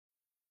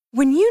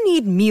When you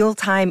need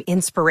mealtime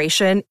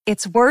inspiration,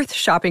 it's worth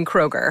shopping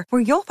Kroger,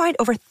 where you'll find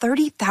over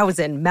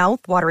 30,000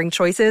 mouth-watering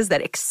choices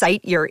that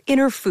excite your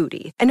inner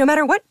foodie. And no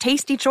matter what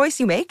tasty choice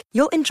you make,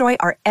 you'll enjoy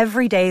our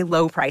everyday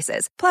low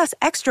prices, plus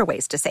extra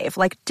ways to save,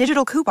 like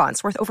digital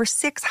coupons worth over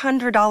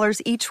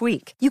 $600 each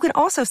week. You can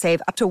also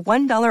save up to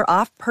 $1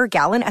 off per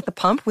gallon at the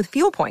pump with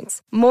fuel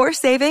points. More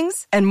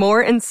savings and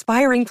more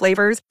inspiring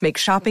flavors make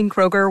shopping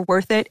Kroger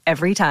worth it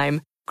every time.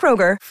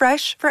 Kroger,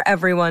 fresh for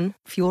everyone.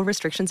 Fuel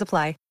restrictions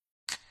apply.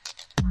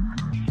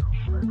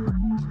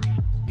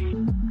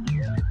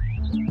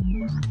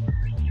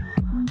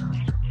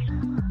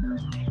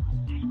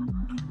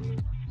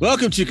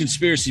 Welcome to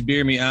Conspiracy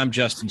Beer Me. I'm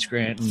Justin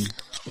Scranton.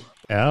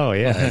 Oh,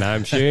 yeah, and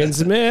I'm Shane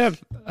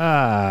Smith.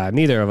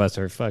 Neither of us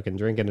are fucking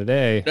drinking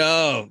today.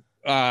 No,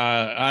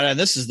 and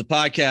this is the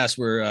podcast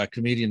where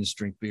comedians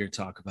drink beer,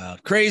 talk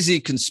about crazy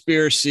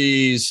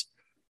conspiracies.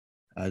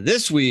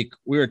 This week,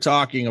 we were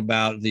talking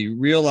about the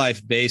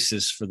real-life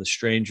basis for the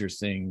Stranger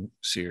Things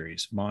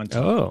series,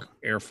 Montauk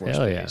Air Force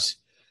Base.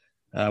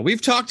 Yeah.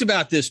 We've talked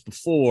about this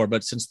before,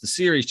 but since the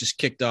series just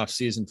kicked off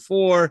season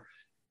 4,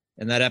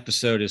 and that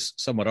episode is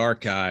somewhat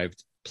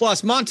archived.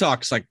 Plus,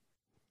 Montauk's like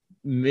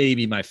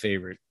maybe my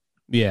favorite.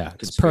 Yeah,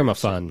 it's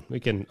perma-fun. We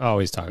can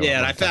always talk about it. Yeah,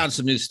 and I found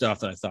some new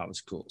stuff that I thought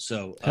was cool.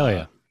 So, hell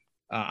yeah.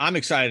 I'm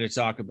excited to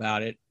talk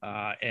about it.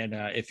 And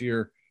if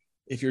you're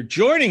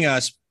joining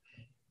us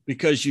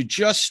because you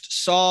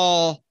just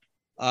saw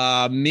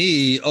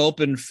me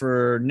open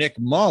for Nick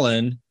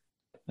Mullen,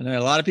 and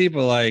a lot of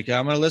people are like,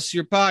 I'm going to listen to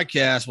your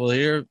podcast.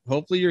 Well,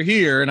 hopefully you're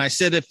here. And I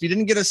said, if you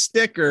didn't get a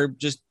sticker,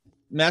 just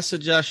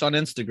message us on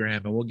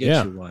Instagram and we'll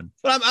get you one.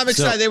 But I'm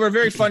excited. They were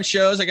very fun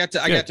shows. I got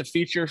to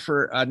feature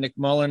for Nick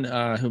Mullen,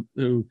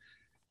 who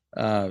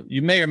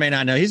you may or may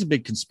not know. He's a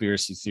big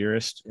conspiracy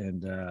theorist,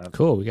 and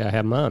cool. We gotta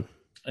have him on.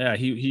 Yeah,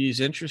 he's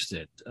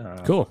interested.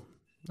 Cool.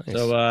 Nice.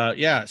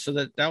 So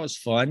so that was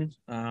fun.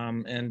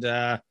 And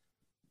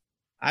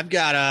I've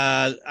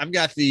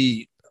got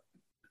the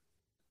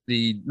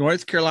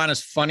North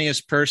Carolina's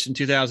Funniest Person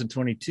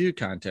 2022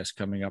 contest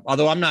coming up.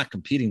 Although I'm not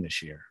competing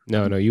this year.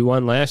 No, you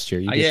won last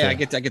year. I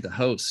get to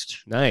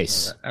host.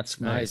 Nice.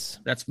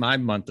 That's my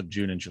month of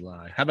June and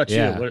July. How about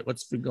you?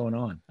 What's been going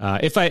on?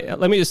 Let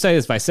me just say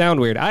this: if I sound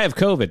weird, I have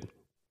COVID.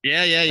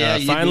 Yeah.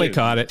 Finally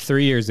caught it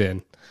 3 years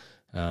in.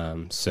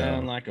 So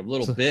sound like a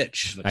little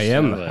bitch. I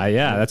am.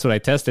 That's what I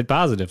tested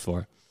positive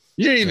for.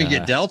 You didn't even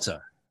get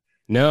Delta.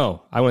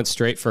 No, I went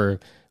straight for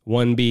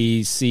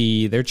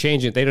 1BC. They're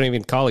changing. They don't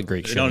even call it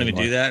Greek. They don't even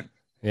do that.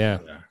 Yeah.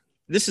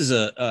 This is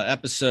a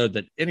episode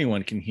that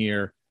anyone can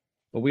hear,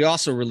 but we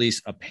also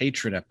release a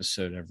patron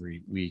episode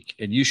every week,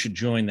 and you should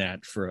join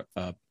that for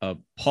a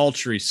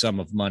paltry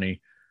sum of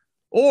money.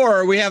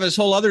 Or we have this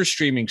whole other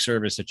streaming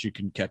service that you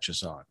can catch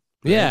us on.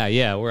 Right?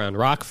 Yeah. We're on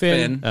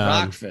Rockfin.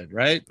 Rockfin,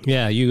 right?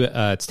 Yeah,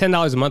 it's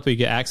 $10 a month, but you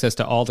get access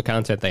to all the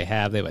content they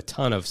have. They have a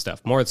ton of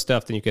stuff, more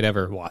stuff than you could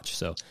ever watch.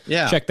 So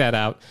check that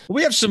out.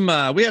 We have some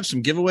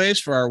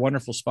giveaways for our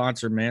wonderful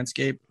sponsor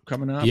Manscaped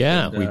coming up.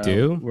 Yeah, we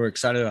do. We're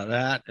excited about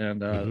that.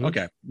 And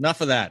okay,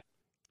 enough of that.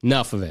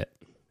 Enough of it.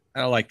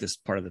 I don't like this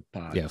part of the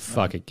pod. Yeah,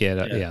 fuck it. Get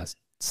it. Yeah.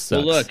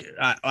 Well, look,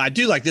 I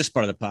do like this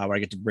part of the pod where I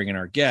get to bring in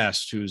our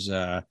guest, who's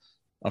a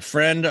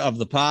friend of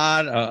the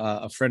pod,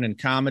 a friend in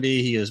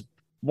comedy. He is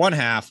one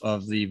half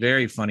of the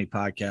very funny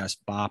podcast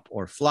Bop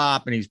or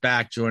Flop, and he's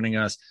back joining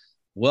us.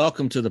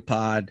 Welcome to the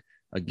pod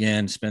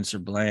again, Spencer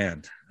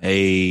Bland.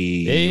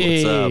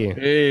 Hey, what's up?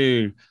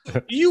 Hey,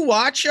 you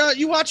watch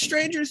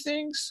Stranger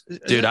Things,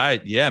 dude?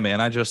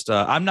 Man. I just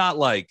I'm not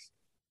like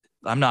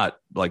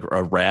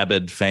a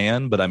rabid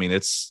fan, but I mean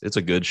it's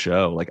a good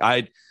show. Like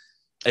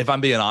if I'm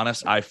being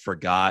honest, I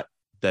forgot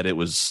that it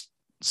was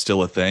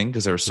still a thing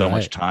because there was so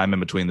much time in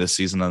between this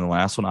season and the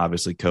last one,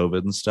 obviously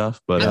COVID and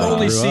stuff. But I've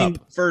only seen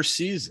first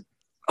season.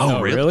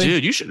 Oh, really?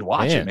 Dude, you should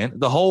watch it, man.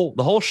 The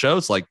whole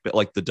show's like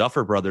the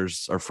Duffer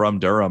Brothers are from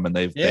Durham, and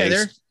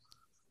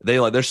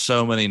there's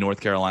so many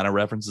North Carolina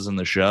references in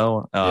the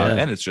show,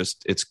 and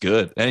it's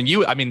good. And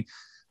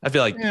I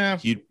feel like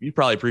you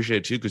probably appreciate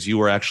it too because you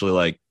were actually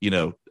like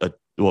what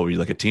were you,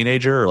 like a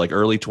teenager or like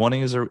early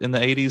 20s or in the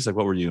 80s? Like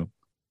what were you?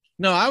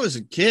 No, I was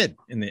a kid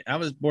I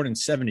was born in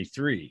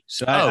 73.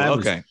 So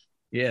okay.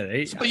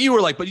 But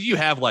you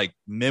have like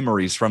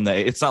memories from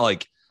it's not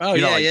like,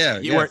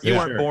 you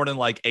weren't born in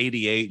like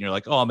 88 and you're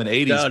like, oh, I'm an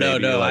 80s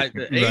baby. No. Like,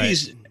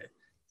 the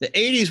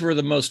 80s were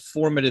the most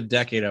formative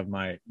decade of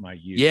my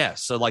youth. Yeah.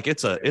 So like,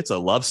 it's a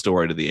love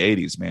story to the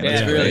 80s, man.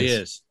 Yeah, it really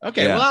is.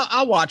 Okay. Yeah. Well,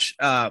 I'll watch,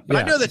 but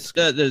I know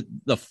that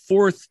the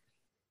fourth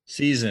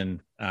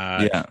season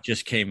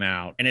just came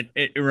out, and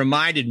it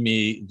reminded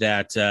me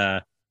that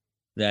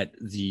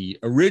the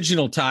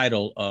original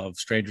title of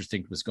Stranger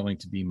Things was going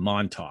to be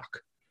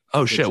Montauk.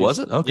 Oh shit, was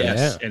it? Okay.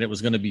 Yes, and it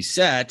was going to be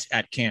set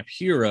at Camp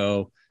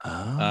Hero,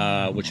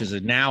 which is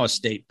now a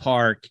state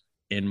park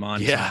in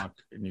Montauk,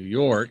 New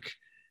York.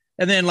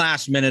 And then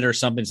last minute or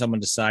something, someone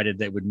decided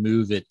they would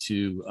move it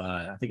to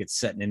I think it's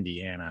set in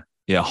Indiana.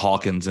 Yeah,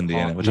 Hawkins,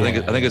 Indiana, which I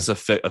think it's a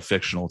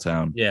fictional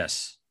town.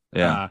 Yes.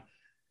 Yeah.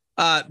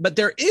 But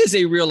there is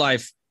a real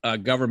life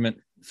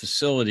government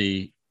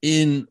facility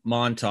in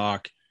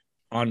Montauk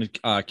on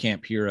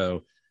Camp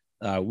Hero,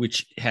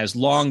 which has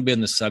long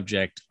been the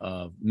subject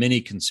of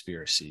many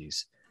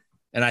conspiracies.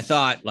 And I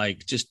thought,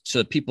 like, just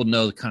so people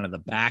know kind of the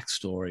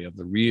backstory of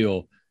the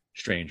real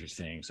Stranger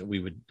Things, that we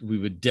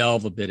would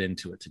delve a bit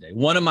into it today.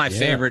 One of my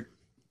favorite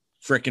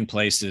freaking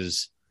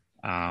places.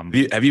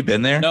 Have you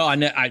been there? No,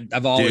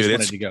 I've always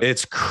wanted to go.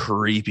 It's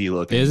creepy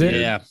looking. Is it?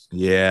 Yeah.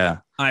 Yeah.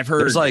 I've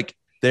heard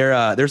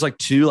there's like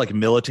two like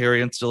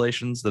military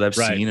installations that I've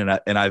seen,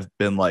 and I've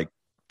been like,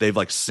 they've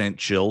like sent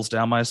chills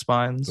down my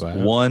spines. Wow.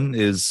 One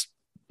is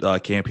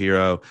Camp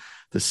Hero.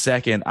 The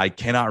second, I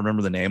cannot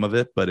remember the name of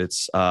it, but it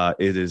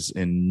is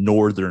in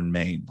northern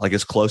Maine, like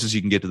as close as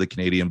you can get to the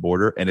Canadian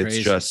border. And it's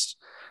just,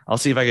 I'll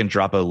see if I can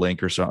drop a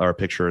link or a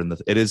picture in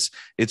the.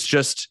 It's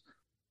just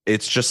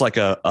like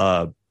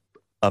a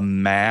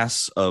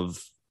mass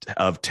of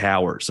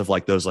towers, of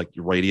like those like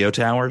radio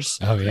towers.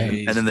 Oh yeah.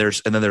 And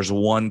then there's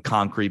one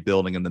concrete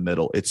building in the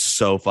middle. It's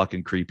so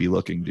fucking creepy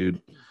looking,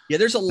 dude. Yeah,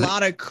 there's a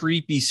lot of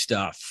creepy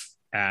stuff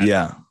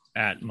at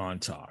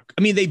Montauk.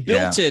 I mean, they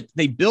built it,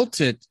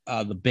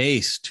 the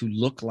base to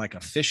look like a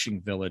fishing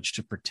village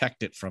to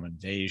protect it from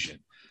invasion.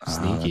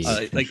 Sneaky.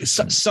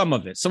 Some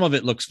of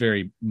it looks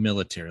very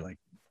military, like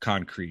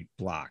concrete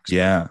blocks.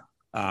 Yeah.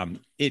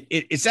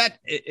 It's that,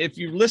 if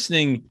you're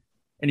listening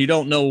and you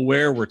don't know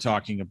where we're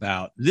talking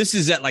about, this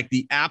is at like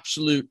the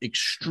absolute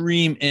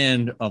extreme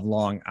end of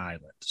Long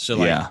Island. So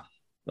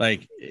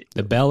like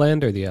the Bell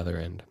End or the other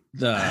end?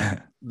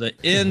 The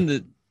end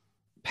that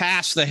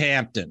past the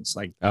Hamptons,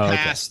 like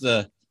past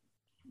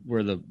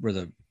where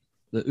the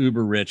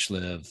uber rich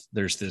live.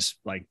 There's this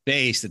like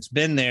base that's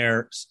been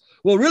there.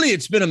 Well, really,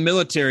 it's been a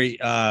military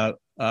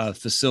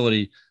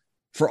facility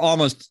for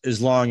almost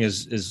as long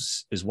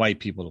as white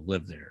people have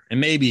lived there, and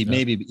maybe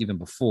even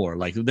before.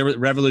 Like the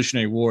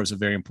Revolutionary War is a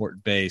very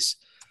important base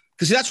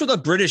because that's where the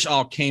British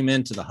all came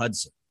into the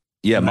Hudson.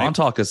 Yeah, right?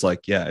 Montauk is like,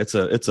 it's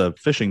a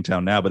fishing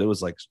town now, but it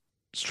was like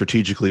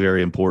strategically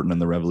very important in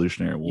the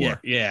Revolutionary War.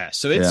 Yeah.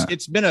 So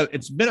it's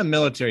been a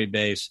military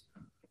base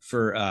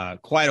for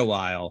quite a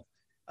while,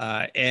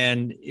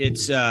 and it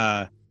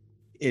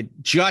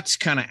juts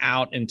kind of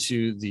out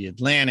into the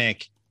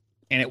Atlantic,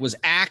 and it was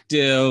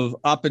active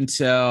up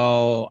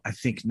until I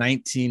think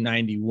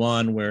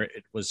 1991, where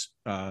it was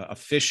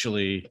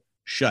officially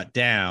shut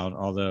down.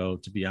 Although,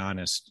 to be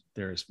honest,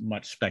 there's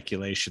much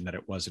speculation that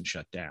it wasn't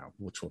shut down,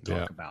 which we'll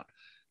talk about.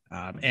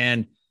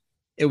 And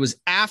it was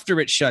after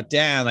it shut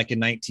down, like in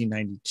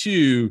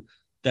 1992,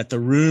 that the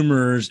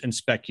rumors and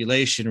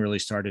speculation really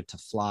started to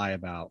fly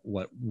about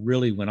what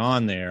really went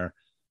on there,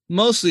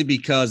 mostly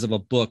because of a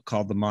book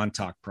called The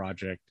Montauk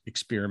Project: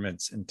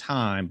 Experiments in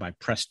Time by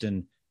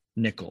Preston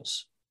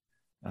Nichols.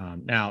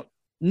 Now,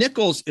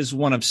 Nichols is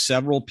one of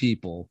several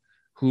people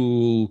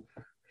who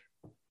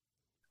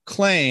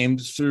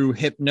claimed through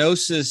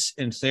hypnosis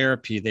and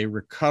therapy they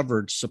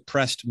recovered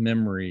suppressed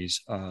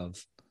memories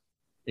of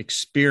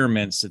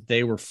experiments that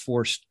they were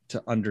forced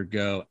to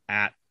undergo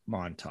at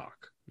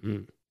Montauk.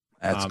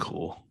 That's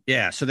cool.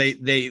 Yeah. So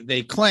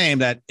they claim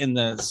that in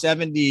the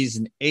 70s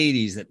and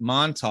 80s that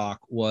Montauk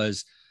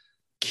was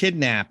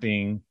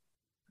kidnapping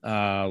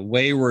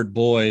wayward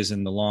boys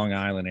in the Long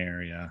Island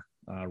area,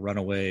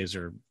 runaways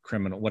or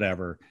criminal,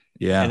 whatever.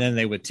 Yeah. And then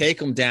they would take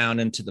them down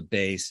into the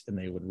base and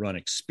they would run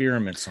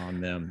experiments on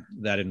them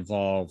that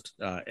involved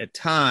at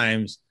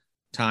times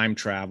time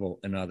travel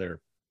and other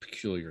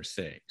peculiar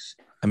things.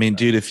 I mean,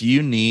 dude, if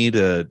you need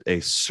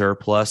a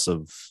surplus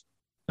of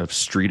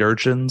street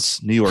urchins,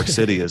 New York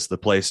City is the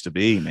place to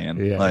be, man.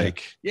 Yeah. I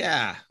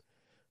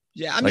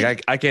mean,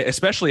 I can't,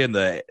 especially in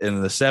the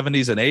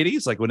 70s and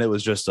 80s, like when it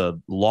was just a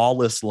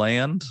lawless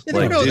land.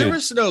 Yeah, there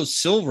was no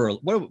silver. I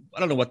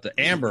don't know what the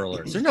Amber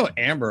Alerts. There's no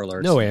Amber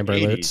Alerts. No Amber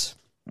Alerts.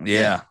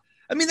 Yeah.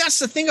 I mean, that's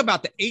the thing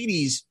about the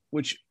 80s,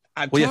 which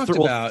I've talked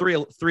about.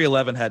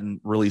 311 hadn't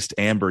released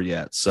Amber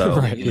yet,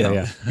 so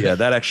yeah.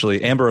 That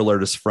actually, Amber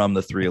Alert is from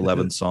the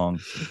 311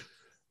 song.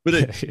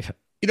 But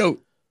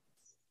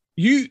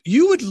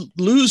you would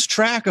lose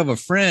track of a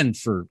friend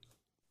for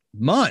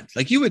months.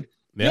 Like you would,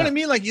 you know what I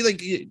mean? Like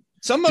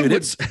someone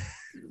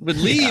would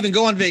leave and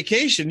go on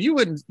vacation.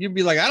 You'd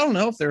be like, I don't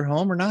know if they're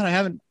home or not.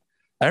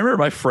 I remember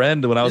my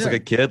friend when I was like a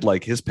kid,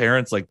 like his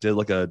parents like did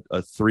like a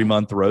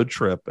 3-month road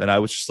trip, and I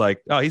was just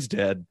like, oh, he's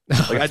dead.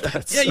 Like,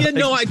 you had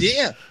no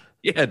idea.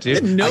 Yeah, dude.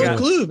 Had no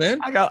clue, man.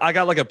 I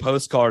got like a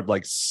postcard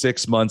like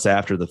 6 months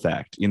after the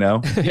fact, you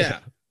know?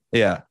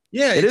 Yeah.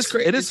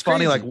 It is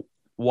funny, like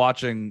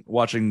watching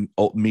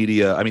old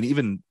media. I mean,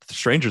 even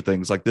Stranger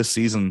Things, like this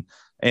season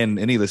and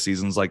any of the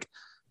seasons, like,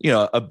 you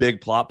know, a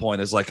big plot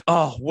point is like,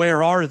 oh,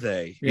 where are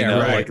they? You know,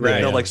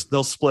 right.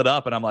 They'll split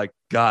up, and I'm like,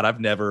 God,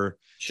 I've never.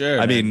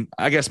 Sure. I mean,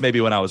 I guess maybe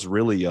when I was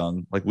really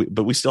young, like,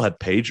 but we still had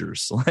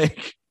pagers.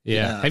 Like,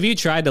 yeah. Have you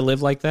tried to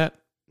live like that?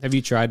 Have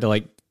you tried to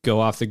like go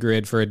off the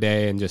grid for a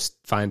day and just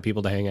find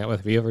people to hang out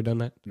with? Have you ever done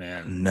that?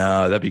 Man,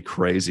 no, that'd be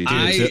crazy,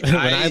 dude.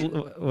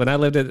 When I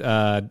lived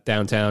at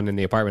downtown in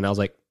the apartment, I was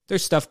like,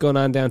 there's stuff going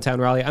on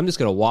downtown Raleigh. I'm just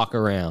going to walk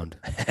around.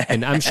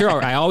 And I'm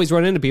sure I always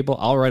run into people.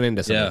 I'll run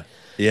into somebody.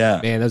 Yeah.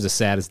 Man, that was the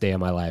saddest day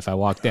of my life. I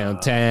walked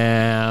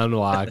downtown,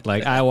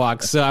 I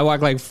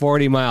walked like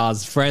 40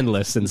 miles,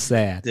 friendless and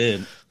sad.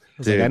 Dude,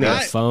 like, I need a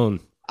phone.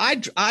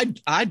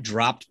 I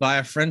dropped by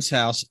a friend's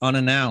house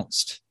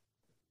unannounced.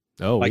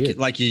 Oh,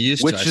 like you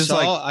used to.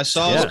 I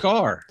saw his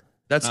car.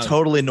 That's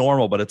totally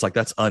normal, but it's like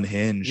that's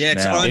unhinged. Yeah,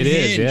 it's now. unhinged. It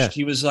is, yeah.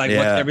 He was like,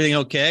 "What? Everything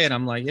okay?" And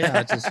I'm like, "Yeah,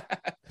 I just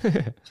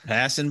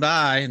passing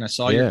by, and I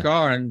saw your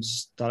car, and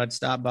just thought I'd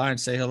stop by and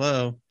say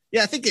hello."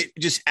 Yeah, I think it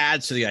just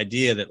adds to the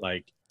idea that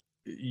like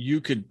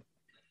you could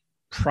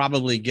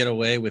probably get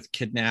away with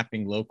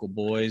kidnapping local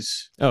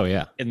boys. Oh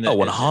yeah,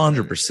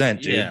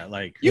 100%, dude. Yeah,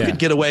 like you could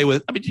get away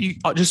with. I mean, you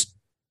just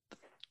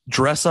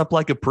dress up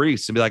like a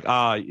priest and be like,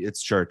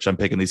 it's church. I'm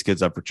picking these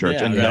kids up for church,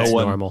 and no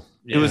one. Normal.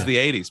 It was the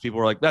 80s. People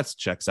were like, "That's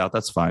checks out.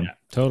 That's fine." Yeah,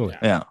 totally.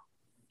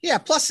 Yeah.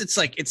 Plus, it's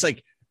like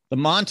the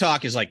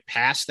Montauk is like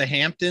past the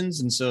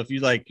Hamptons, and so if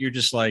you're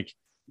just like,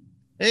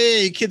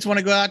 "Hey, kids want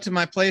to go out to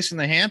my place in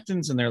the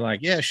Hamptons," and they're like,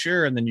 "Yeah,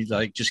 sure," and then you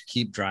like just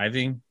keep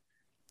driving.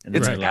 And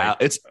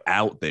it's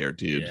out there,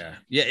 dude.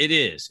 Yeah, it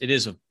is.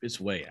 It's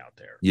way out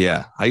there.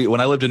 Yeah, when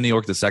I lived in New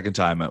York the second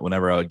time,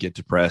 whenever I would get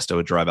depressed, I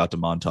would drive out to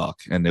Montauk,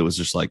 and it was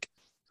just like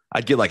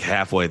I'd get like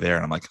halfway there,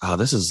 and I'm like, "Oh,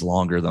 this is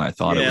longer than I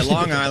thought it was." Yeah,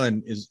 Long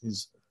Island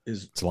is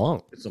it's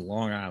long. It's a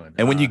long island.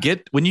 And when you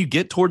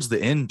get towards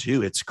the end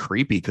too, it's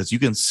creepy because you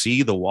can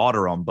see the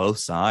water on both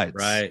sides.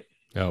 Right.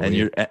 Oh, and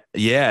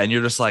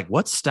you're just like,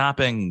 what's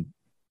stopping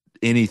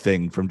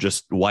anything from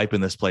just wiping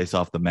this place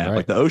off the map? Right.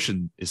 Like the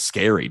ocean is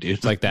scary, dude.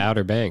 It's like the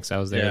Outer Banks. I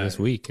was there this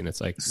week, and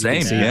it's like same, you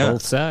can see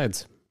both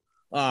sides.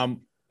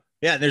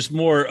 There's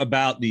more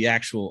about the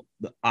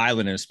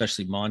island and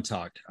especially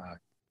Montauk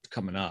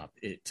coming up.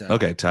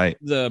 Okay, tight.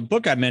 The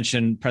book I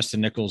mentioned,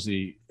 Preston Nichols,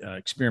 The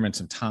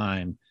Experiments in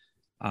Time,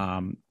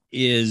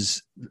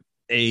 is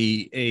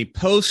a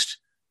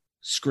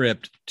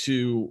postscript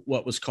to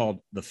what was called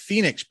the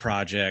Phoenix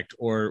Project,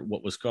 or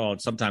what was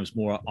called sometimes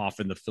more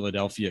often the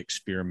Philadelphia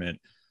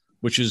Experiment,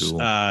 which is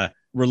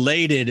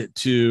related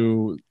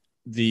to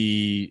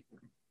the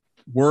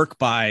work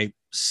by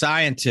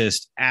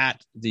scientists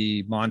at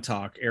the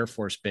Montauk Air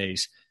Force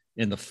Base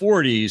in the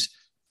 40s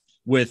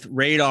with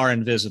radar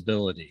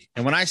invisibility.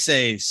 And when I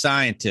say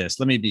scientists,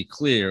 let me be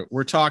clear,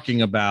 we're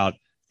talking about,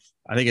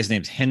 I think his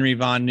name's Henry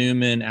von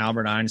Neumann,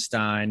 Albert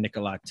Einstein,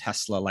 Nikola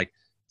Tesla, like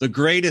the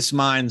greatest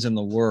minds in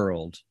the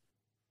world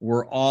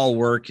were all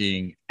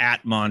working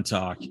at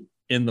Montauk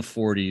in the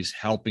 40s,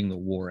 helping the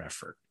war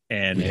effort.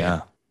 And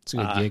it's a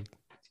good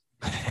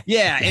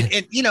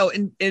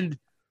gig. And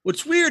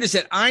what's weird is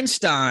that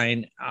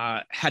Einstein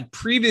had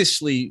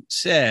previously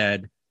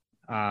said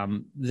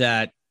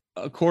that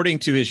according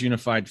to his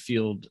unified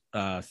field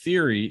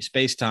theory,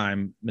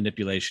 space-time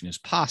manipulation is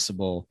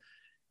possible,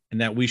 and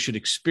that we should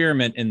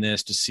experiment in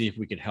this to see if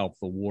we could help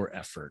the war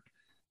effort.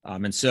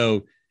 And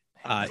so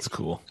that's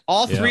cool.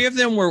 All three of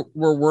them were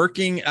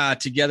working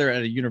together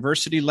at a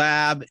university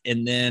lab,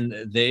 and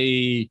then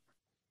they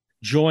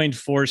joined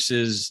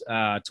forces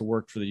to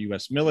work for the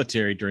U.S.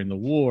 military during the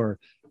war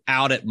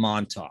out at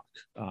Montauk,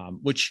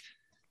 which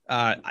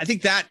I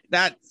think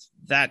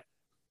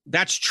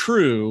that's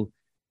true.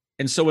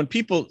 And so when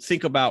people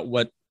think about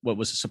what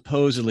was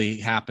supposedly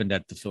happened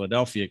at the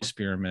Philadelphia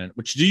experiment,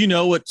 which, do you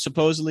know what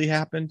supposedly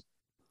happened?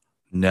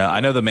 No, I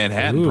know the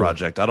Manhattan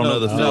Project. I don't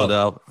know the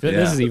Philadelphia.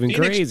 This is even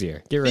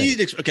crazier. Get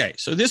ready. Okay,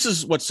 so this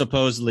is what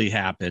supposedly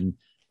happened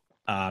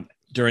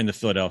during the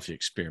Philadelphia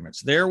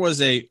experiments. There was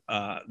they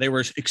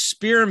were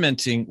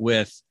experimenting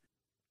with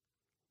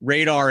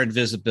radar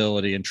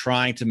invisibility and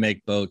trying to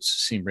make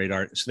boats seem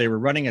radar. So they were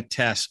running a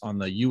test on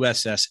the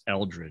USS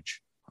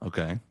Eldridge.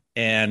 Okay.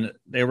 And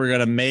they were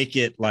going to make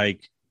it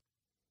like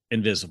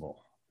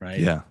invisible, right?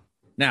 Yeah.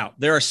 Now,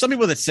 there are some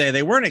people that say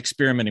they weren't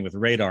experimenting with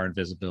radar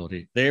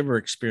invisibility. They were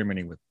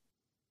experimenting with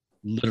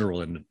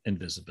literal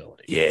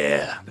invisibility.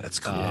 Yeah, that's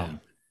cool.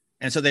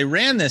 And so they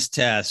ran this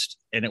test,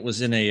 and it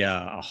was in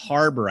a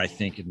harbor, I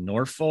think, in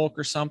Norfolk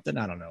or something.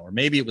 I don't know. Or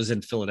maybe it was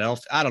in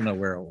Philadelphia. I don't know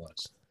where it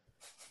was.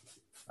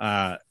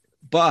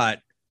 But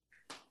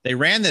they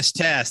ran this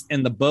test,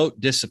 and the boat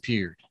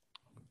disappeared.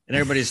 And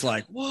everybody's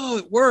like, whoa,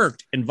 it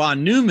worked. And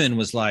von Neumann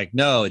was like,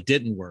 no, it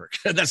didn't work.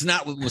 That's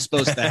not what was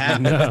supposed to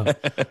happen. No.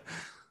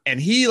 And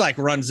he like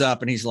runs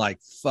up and he's like,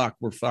 fuck,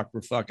 we're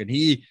fucked. And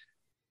he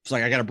was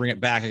like, I got to bring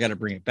it back.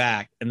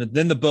 And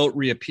then the boat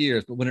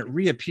reappears. But when it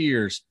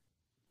reappears,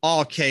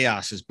 all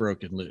chaos is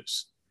broken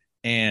loose.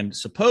 And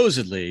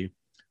supposedly,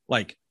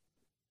 like,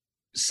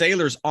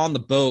 sailors on the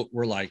boat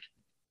were like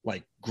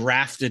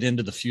grafted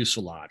into the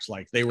fuselage.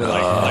 Like they were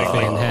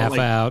half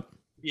out.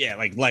 Yeah.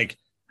 Like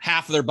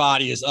half of their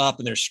body is up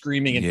and they're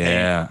screaming in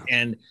pain.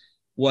 And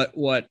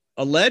what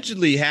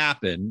allegedly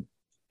happened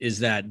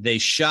is that they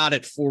shot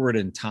it forward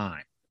in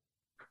time,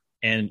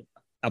 and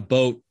a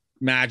boat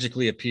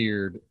magically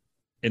appeared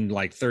in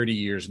like 30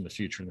 years in the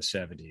future in the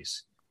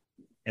 70s.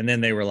 And then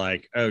they were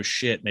like, oh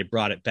shit. And they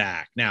brought it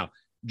back. Now,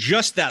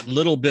 just that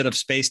little bit of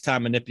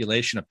space-time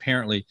manipulation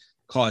apparently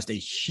caused a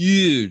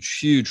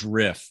huge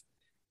rift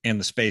and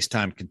the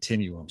space-time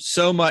continuum.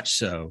 So much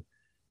so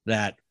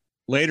that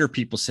later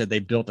people said they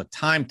built a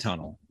time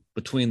tunnel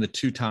between the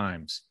two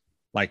times,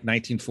 like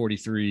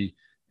 1943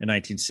 and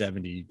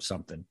 1970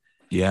 something.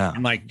 Yeah.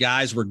 And like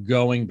guys were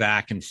going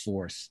back and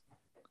forth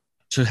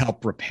to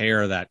help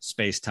repair that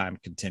space-time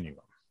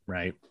continuum,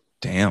 right?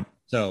 Damn.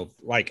 So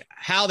like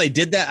how they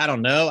did that, I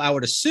don't know. I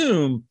would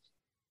assume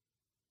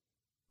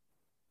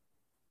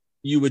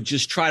you would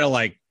just try to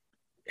like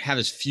have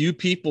as few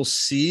people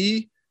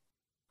see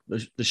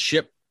the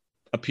ship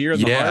appear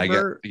in the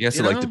harbor. I guess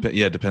it like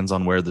depends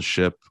on where the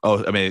ship.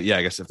 Oh, I mean, yeah,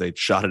 I guess if they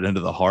shot it into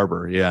the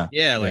harbor, yeah.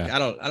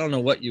 I don't know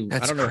what you.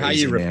 That's I don't know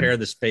crazy, how you repair man.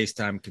 the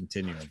space-time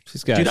continuum.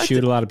 She's got to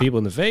shoot a lot of people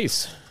in the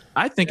face.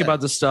 I think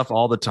about this stuff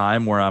all the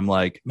time where I'm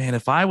like, man,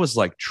 if I was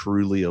like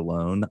truly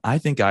alone, I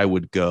think I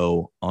would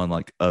go on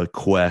like a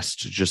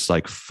quest to just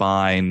like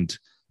find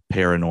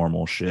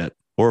paranormal shit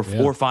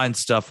or find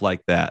stuff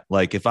like that.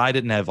 Like if I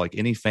didn't have like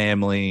any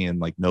family and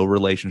like no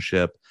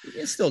relationship, You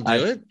can still do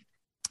it.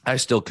 I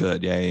still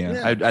could.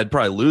 Yeah. I'd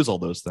probably lose all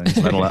those things.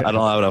 I don't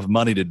have enough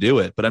money to do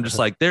it, but I'm just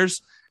like,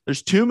 there's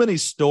too many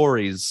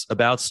stories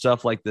about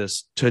stuff like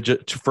this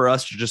for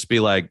us to just be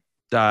like,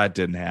 it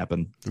didn't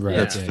happen. Right.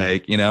 That's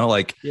fake. You know,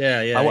 like,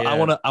 I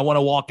want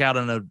to walk out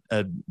in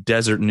a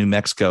desert in New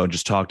Mexico and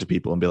just talk to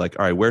people and be like,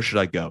 all right, where should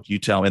I go? You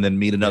tell me, and then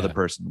meet another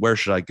person. Where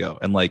should I go?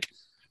 And like,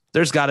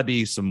 there's got to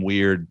be some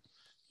weird,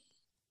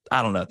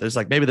 I don't know. There's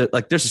like, maybe there's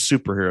a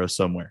superhero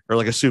somewhere or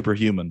like a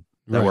superhuman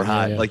that we're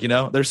hiding. Like, you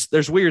know,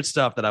 there's weird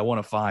stuff that I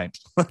want to find.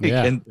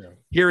 And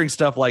hearing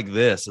stuff like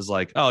this is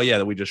like, oh yeah,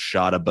 that we just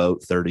shot a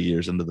boat 30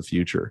 years into the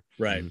future.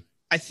 Right.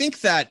 I think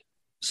that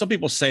some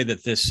people say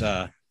that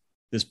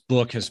this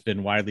book has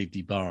been widely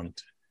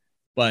debunked,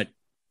 but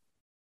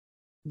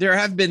there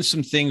have been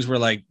some things where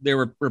like there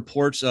were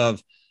reports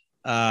of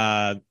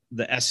the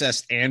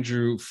SS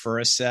Andrew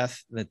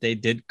Furuseth that they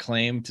did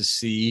claim to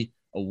see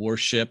a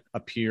warship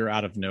appear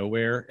out of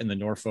nowhere in the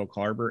Norfolk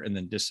Harbor and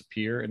then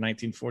disappear in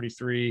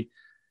 1943.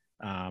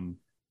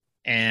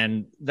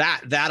 And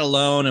that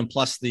alone, and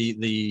plus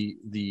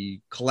the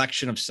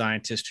collection of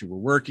scientists who were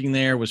working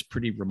there was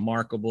pretty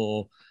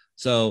remarkable.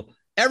 So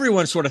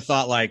everyone sort of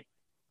thought like,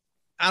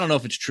 I don't know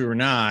if it's true or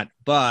not,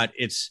 but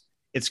it's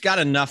got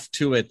enough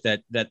to it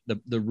that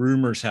the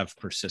rumors have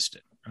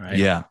persisted. Right?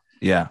 Yeah.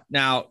 Yeah.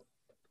 Now,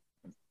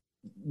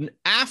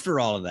 after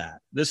all of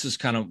that, this is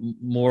kind of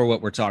more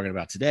what we're talking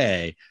about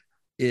today,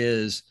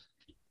 is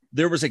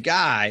there was a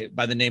guy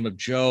by the name of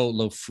Joe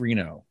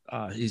Lofrino.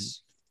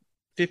 He's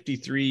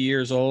 53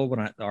 years old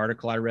when the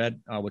article I read,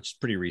 which is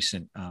pretty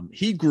recent.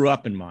 He grew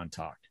up in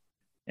Montauk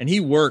and he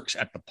works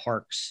at the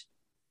parks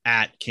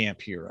at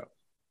Camp Hero.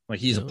 Like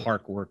he's a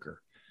park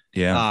worker.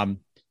 Yeah.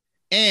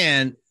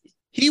 And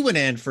he went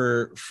in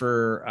for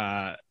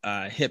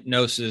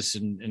hypnosis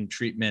and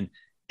treatment,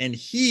 and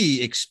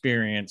he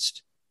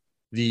experienced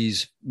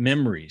these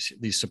memories,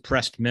 these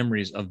suppressed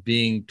memories of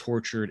being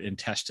tortured and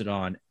tested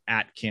on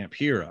at Camp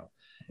Hero.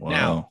 Wow.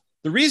 Now,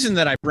 the reason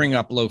that I bring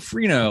up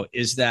Lofrino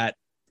is that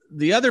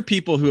the other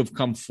people who have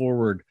come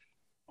forward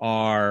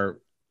are,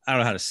 I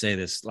don't know how to say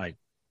this, like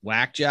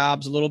whack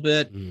jobs a little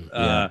bit.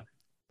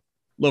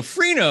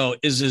 Lofrino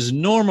is as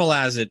normal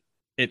as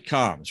it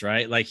comes,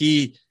 right? Like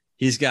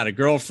he's got a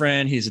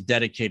girlfriend, he's a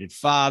dedicated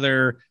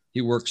father, he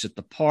works at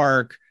the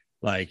park.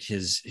 Like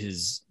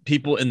his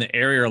people in the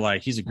area are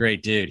like, he's a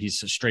great dude.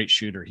 He's a straight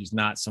shooter. He's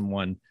not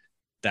someone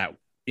that,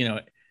 you know,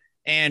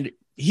 and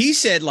he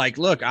said like,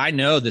 look, I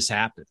know this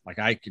happened. Like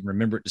I can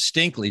remember it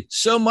distinctly,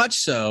 so much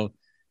so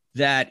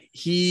that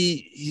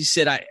he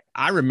said,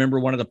 I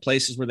remember one of the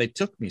places where they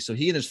took me. So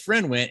he and his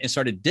friend went and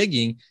started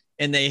digging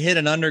and they hit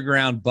an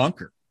underground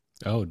bunker.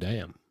 Oh,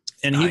 damn.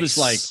 And he was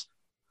like,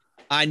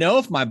 I know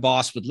if my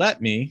boss would let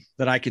me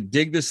that I could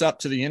dig this up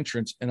to the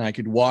entrance and I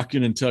could walk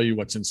in and tell you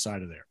what's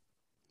inside of there.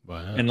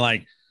 Wow. And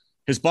like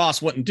his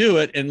boss wouldn't do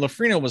it. And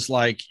Lofrino was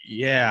like,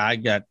 yeah,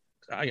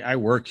 I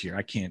work here.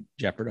 I can't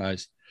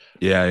jeopardize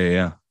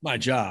my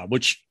job,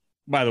 which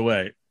by the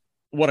way,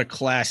 what a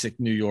classic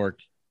New York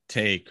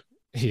take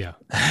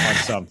on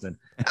something.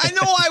 I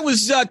know I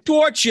was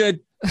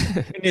tortured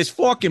in this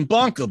fucking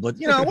bunker, but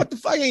you know, what the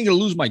fuck, I ain't gonna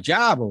lose my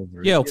job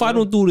over it. Yeah, if I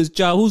don't do this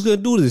job, who's gonna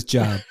do this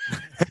job?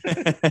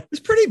 It's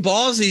pretty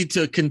ballsy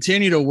to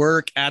continue to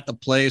work at the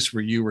place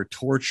where you were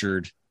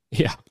tortured.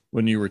 Yeah.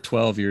 When you were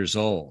 12 years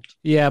old.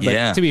 Yeah,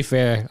 but to be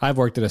fair, I've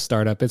worked at a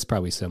startup. It's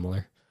probably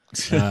similar.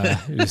 You're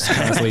just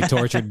constantly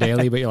tortured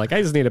daily, but you're like,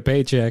 I just need a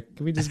paycheck.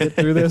 Can we just get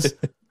through this?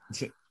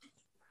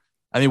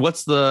 I mean,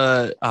 what's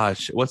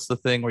the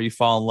thing where you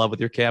fall in love with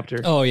your captor?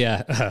 Oh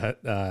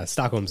yeah,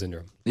 Stockholm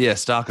syndrome. Yeah,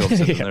 Stockholm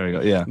syndrome. There we go.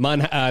 Yeah,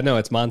 no,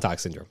 it's Montauk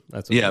syndrome.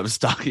 That's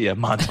what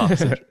Montauk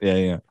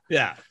syndrome.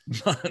 Yeah.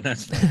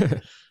 That's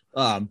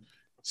funny.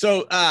 So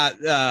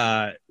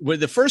with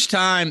the first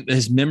time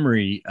his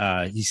memory,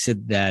 he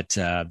said that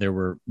there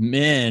were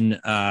men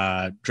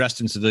dressed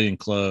in civilian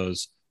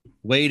clothes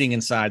waiting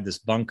inside this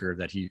bunker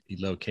that he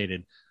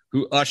located,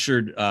 who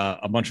ushered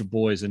a bunch of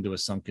boys into a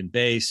sunken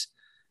base.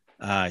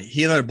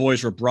 He and other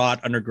boys were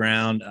brought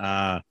underground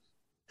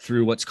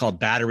through what's called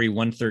Battery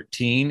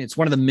 113. It's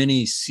one of the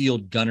many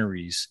sealed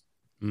gunneries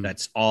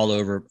that's all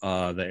over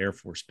the Air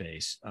Force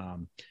Base.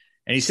 And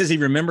he says he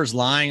remembers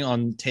lying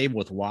on the table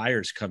with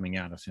wires coming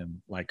out of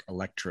him like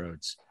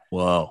electrodes.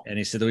 Whoa. And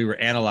he said that we were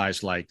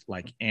analyzed like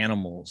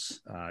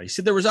animals. He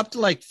said there was up to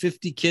like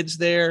 50 kids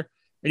there.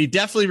 And he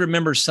definitely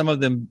remembers some of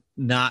them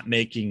not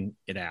making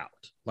it out.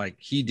 Like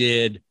he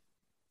did,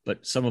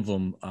 but some of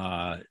them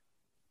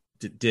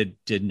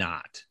did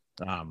not.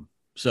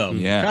 So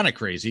kind of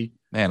crazy.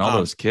 Man, all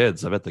those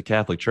kids. I bet the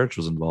Catholic Church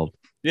was involved.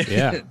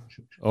 Yeah.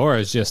 Or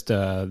it's just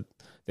the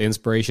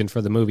inspiration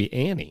for the movie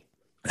Annie.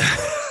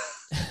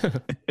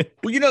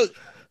 Well, you know,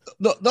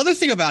 the other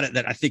thing about it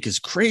that I think is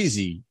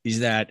crazy is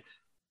that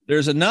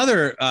there's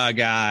another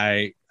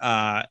guy.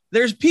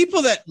 There's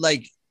people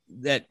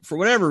that for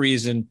whatever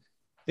reason,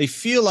 they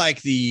feel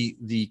like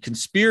the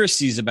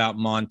conspiracies about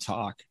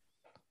Montauk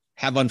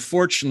have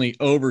unfortunately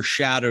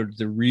overshadowed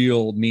the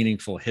real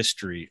meaningful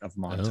history of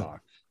Montauk.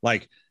 Oh.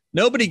 Like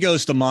nobody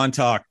goes to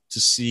Montauk to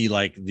see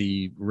like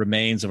the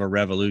remains of a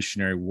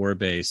Revolutionary War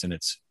base and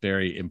its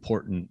very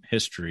important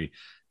history.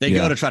 They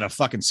go to try to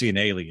fucking see an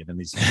alien, and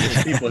these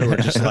people who are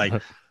just like,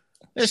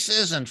 this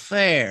isn't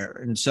fair.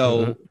 And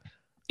so,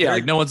 yeah,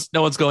 like no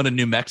one's going to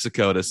New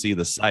Mexico to see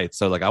the sites.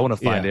 So like, I want to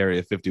find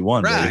Area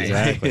 51. Right.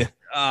 Exactly.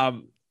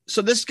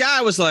 So this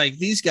guy was like,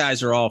 these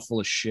guys are all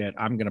full of shit.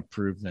 I'm going to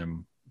prove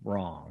them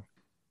wrong.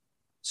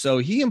 So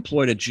he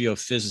employed a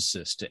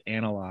geophysicist to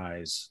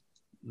analyze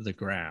the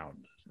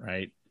ground,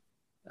 right,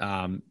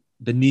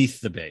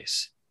 beneath the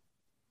base.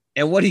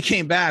 And what he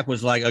came back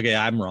was like, okay,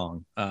 I'm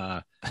wrong.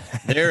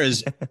 There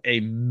is a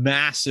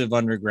massive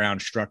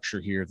underground structure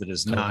here that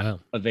is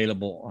not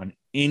available on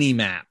any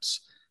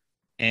maps.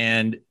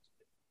 And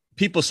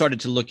people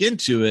started to look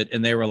into it,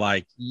 and they were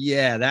like,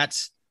 yeah,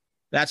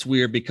 that's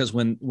weird, because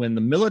when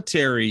the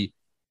military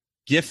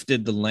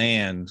gifted the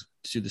land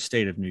to the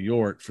state of New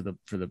York for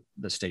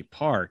the state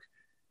park,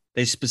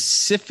 they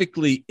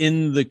specifically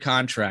in the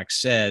contract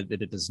said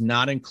that it does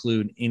not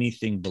include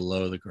anything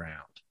below the ground.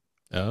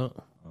 Oh.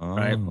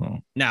 Right.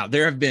 Now,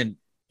 there have been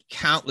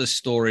countless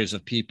stories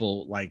of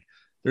people, like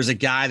there's a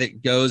guy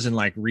that goes and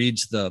like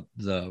reads the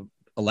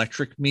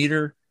electric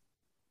meter,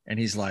 and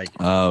he's like,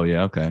 oh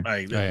yeah,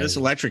 okay, this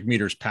electric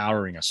meter is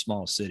powering a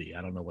small city.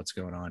 I don't know what's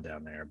going on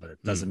down there, but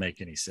it doesn't make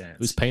any sense.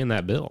 Who's paying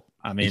that bill?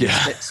 I mean,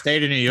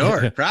 state of New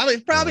York,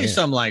 probably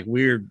some like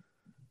weird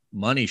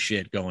money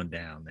shit going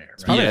down there.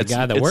 Right? Probably the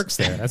guy that works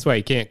there. That's why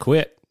he can't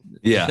quit.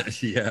 Yeah.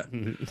 Yeah.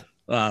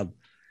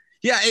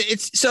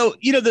 It's so,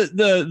 you know,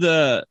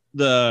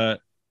 the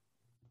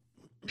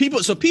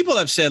people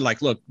have said,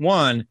 like, look,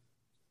 one,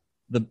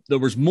 there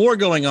was more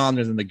going on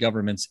there than the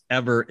government's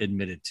ever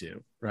admitted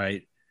to,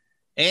 right?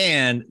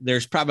 And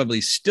there's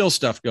probably still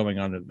stuff going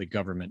on that the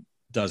government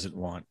doesn't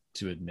want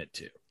to admit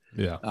to.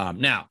 Yeah.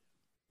 Now,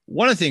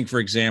 one thing, for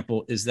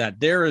example, is that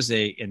there is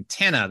a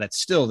antenna that's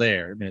still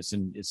there. I mean,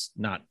 it's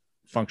not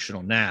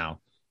functional now,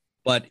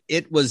 but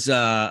it was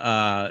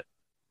a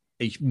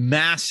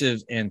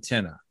massive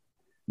antenna.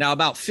 Now,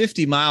 about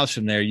 50 miles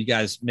from there, you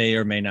guys may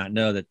or may not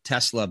know that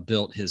Tesla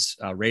built his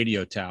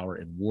radio tower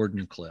in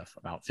Wardenclyffe,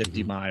 about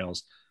 50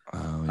 miles.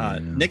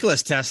 Nikola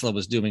Tesla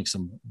was doing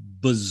some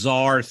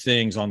bizarre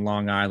things on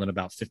Long Island,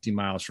 about 50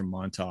 miles from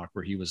Montauk,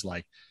 where he was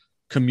like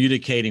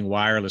communicating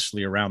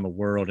wirelessly around the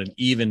world and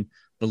even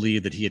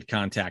believed that he had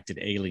contacted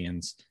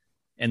aliens.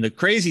 And the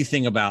crazy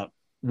thing about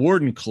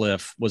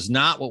Wardenclyffe was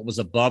not what was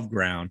above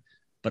ground,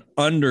 but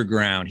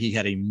underground. He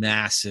had a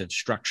massive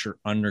structure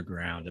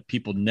underground that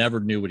people never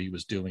knew what he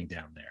was doing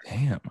down there.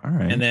 Damn. All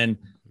right. And then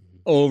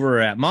over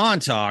at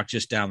Montauk,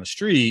 just down the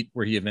street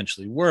where he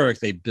eventually worked,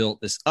 they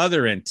built this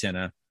other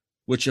antenna,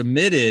 which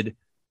emitted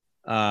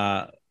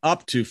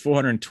up to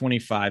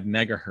 425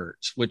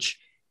 megahertz, which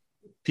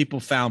people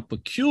found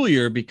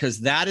peculiar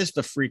because that is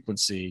the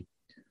frequency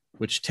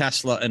which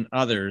Tesla and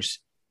others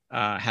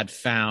had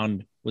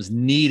found was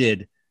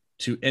needed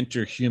to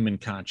enter human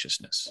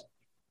consciousness.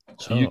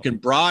 So you can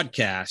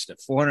broadcast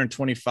at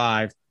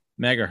 425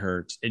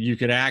 megahertz, and you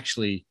could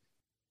actually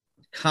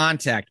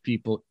contact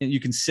people, and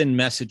you can send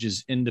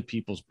messages into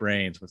people's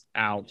brains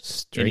without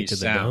straight to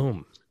the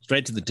dome.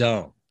 Straight to the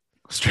dome.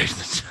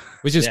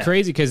 Which is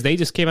crazy, because they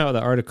just came out with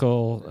an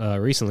article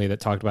recently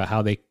that talked about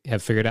how they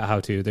have figured out how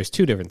to. There's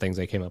two different things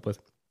they came up with.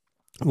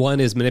 One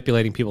is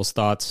manipulating people's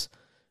thoughts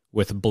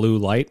with blue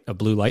light, a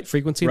blue light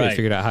frequency. Right. They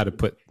figured out how to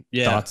put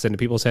thoughts into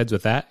people's heads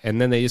with that. And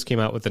then they just came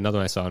out with another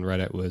one I saw on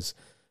Reddit, was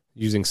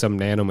using some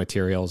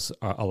nanomaterials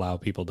allow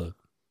people to.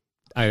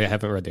 I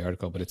haven't read the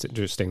article, but it's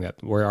interesting that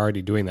we're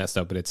already doing that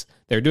stuff, but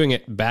they're doing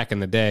it back in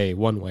the day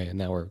one way, and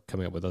now we're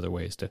coming up with other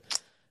ways to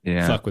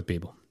fuck with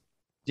people.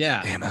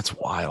 Yeah. Damn, that's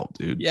wild,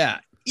 dude. Yeah.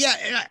 Yeah.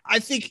 And I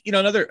think, you know,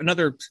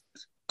 another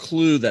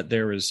clue that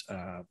there is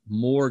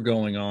more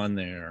going on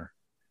there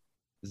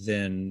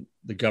than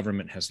the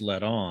government has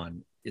let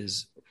on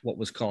is what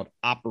was called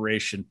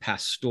Operation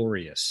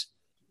Pastorius,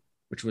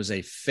 which was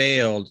a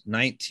failed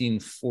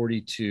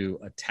 1942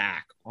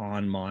 attack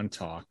on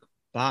Montauk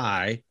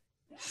by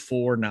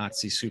 4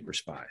 Nazi super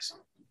spies.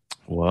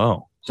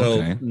 Whoa.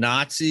 So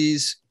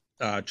Nazis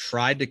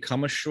tried to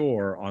come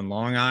ashore on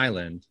Long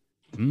Island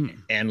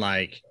and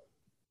like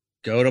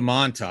go to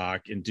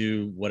Montauk and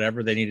do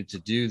whatever they needed to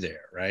do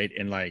there, right?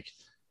 And like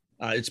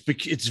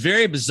it's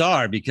very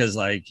bizarre because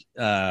like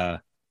I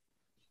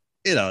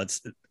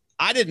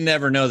didn't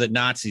ever know that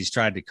Nazis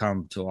tried to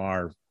come to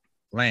our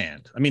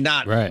land. I mean,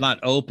 not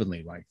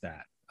openly like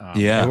that.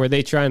 And were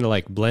they trying to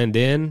like blend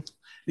in?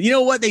 You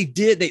know what they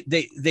did?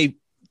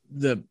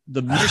 The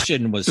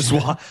mission was just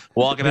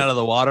walking out of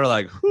the water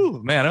like,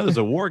 whew, man, I know there's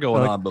a war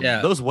going on, but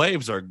those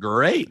waves are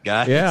great,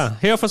 guys. Yeah,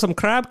 here for some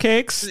crab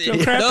cakes.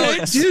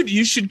 Cakes? Dude,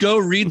 you should go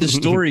read the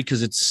story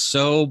because it's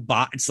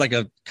it's like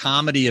a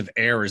comedy of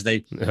errors.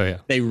 They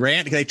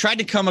tried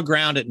to come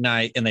aground at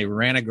night and they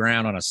ran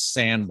aground on a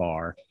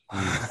sandbar,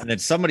 and then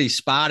somebody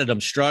spotted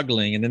them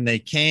struggling, and then they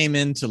came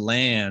into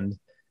land.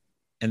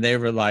 And they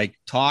were like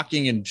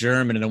talking in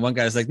German. And then one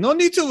guy's like, no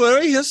need to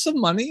worry. Here's some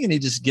money. And he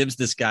just gives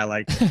this guy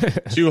like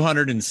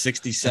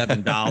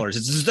 $267.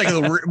 It's just like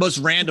the most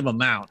random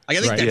amount. Like,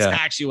 I think that's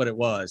actually what it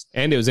was.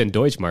 And it was in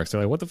Deutschmarks.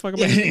 They're like, what the fuck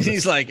am I doing?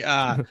 He's like,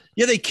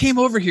 they came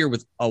over here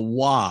with a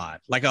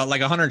wad, like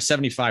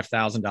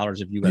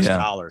 $175,000 of US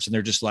dollars. And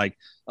they're just like,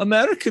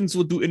 Americans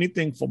will do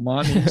anything for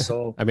money.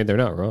 So, I mean, they're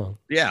not wrong.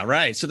 Yeah,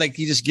 right. So like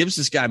he just gives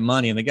this guy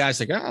money. And the guy's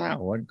like,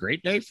 what a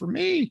great day for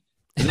me.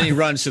 And then he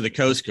runs to the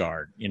Coast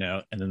Guard,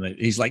 and then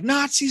he's like,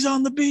 Nazis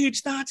on the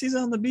beach.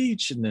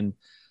 And then,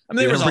 I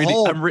mean, there was a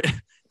whole.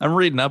 I'm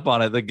reading up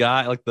on it. The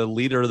guy, like the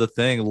leader of the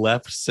thing,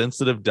 left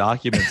sensitive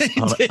documents.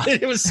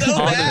 It was so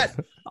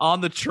bad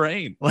on the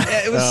train.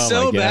 Yeah, it was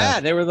so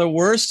bad. They were the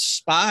worst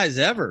spies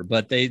ever.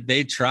 But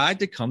they tried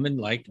to come and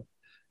like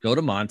go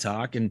to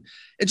Montauk, and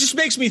it just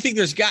makes me think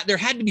there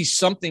had to be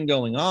something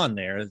going on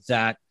there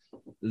that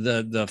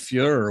the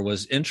Fuhrer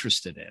was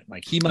interested in.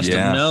 Like he must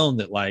have known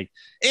that, like,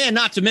 and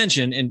not to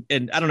mention,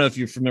 and I don't know if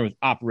you're familiar with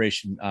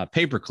Operation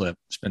Paperclip,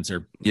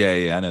 Spencer.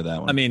 Yeah, I know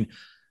that one. I mean,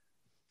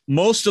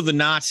 most of the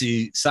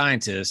Nazi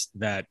scientists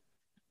that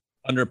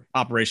under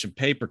Operation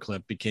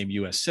Paperclip became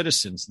U.S.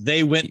 citizens,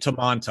 they went to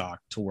Montauk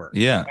to work.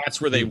 Yeah,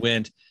 that's where they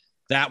went.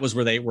 That was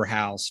where they were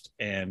housed.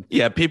 And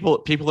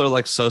people are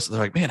like, they're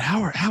like, man,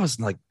 how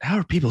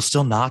are people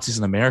still Nazis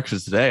in America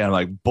today? I'm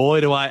like,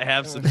 boy, do I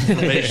have some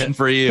information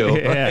for you.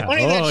 Funny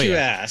that you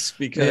ask,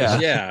 because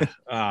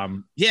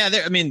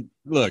I mean,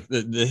 look,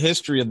 the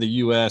history of the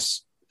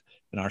U.S.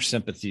 and our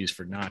sympathies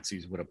for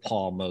Nazis would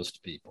appall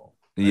most people.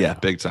 Yeah,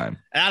 big time.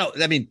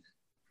 I mean,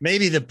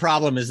 maybe the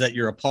problem is that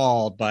you're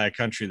appalled by a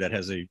country that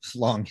has a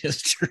long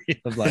history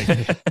of like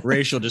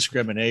racial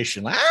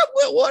discrimination. Like,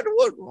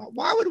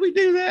 why would we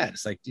do that?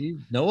 It's like, do you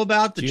know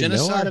about the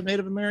genocide of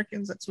Native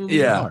Americans? That's what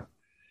we are.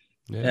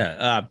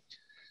 Yeah.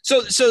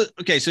 So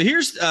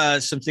here's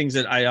some things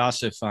that I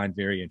also find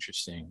very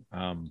interesting.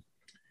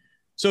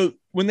 So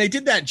when they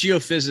did that,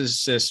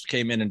 geophysicists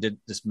came in and did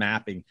this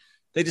mapping.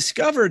 They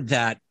discovered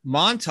that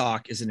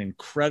Montauk is an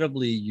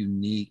incredibly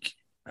unique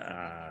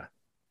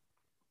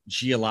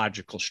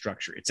geological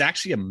structure. It's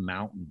actually a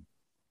mountain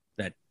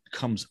that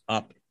comes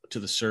up to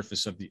the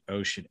surface of the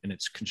ocean, and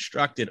it's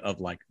constructed of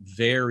like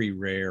very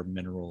rare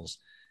minerals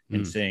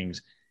and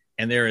things.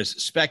 And there is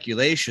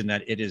speculation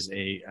that it is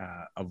a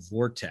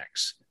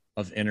vortex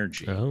of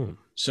energy.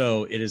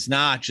 So it is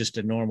not just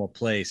a normal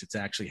place. It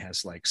actually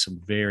has like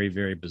some very,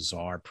 very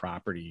bizarre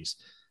properties,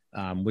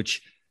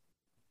 which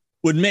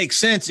would make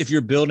sense if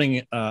you're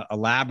building a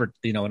labyrinth,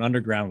 an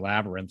underground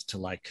labyrinth to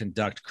like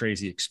conduct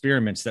crazy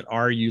experiments. That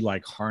are you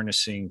like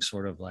harnessing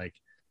sort of like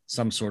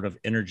some sort of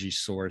energy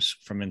source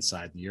from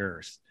inside the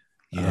earth?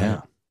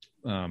 Yeah.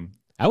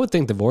 I would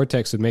think the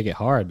vortex would make it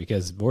hard,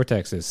 because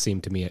vortexes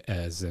seem to me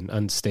as an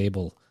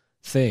unstable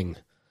thing,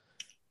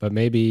 but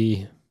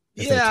maybe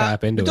if they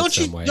tap into it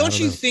some way. Don't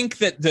you think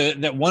that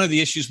that one of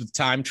the issues with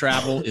time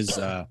travel is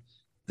the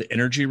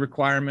energy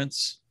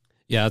requirements?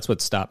 Yeah, that's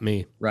what stopped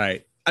me.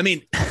 Right. I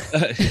mean,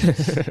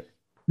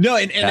 no,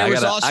 and there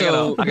was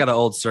also I got an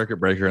old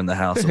circuit breaker in the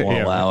house that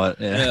won't allow it.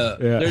 Yeah.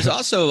 There's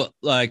also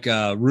like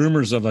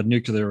rumors of a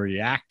nuclear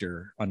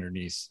reactor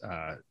underneath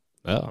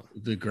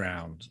the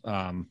ground.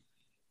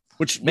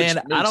 Which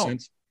I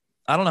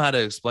don't know how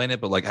to explain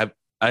it, but like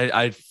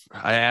I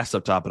asked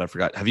up top, but I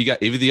forgot. Have you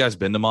guys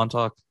been to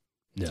Montauk?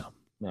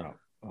 No.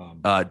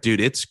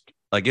 Dude, it's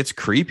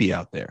creepy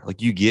out there.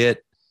 Like you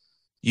get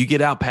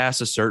out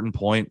past a certain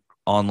point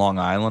on Long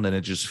Island, and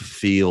it just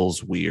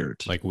feels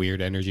weird, like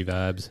weird energy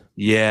vibes.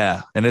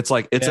 Yeah, and it's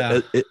like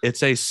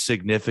it's a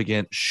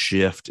significant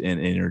shift in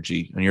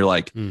energy, and you're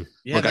like, look,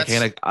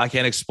 I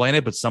can't explain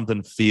it, but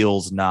something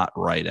feels not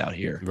right out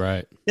here.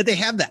 Right? Yeah, they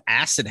have the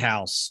acid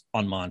house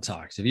on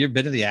Montauk. Have you ever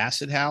been to the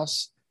acid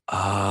house?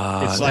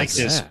 It's like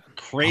this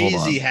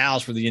crazy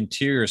house where the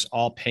interior is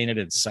all painted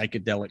in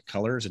psychedelic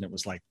colors, and it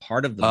was like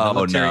part of the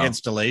military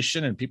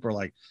installation, and people are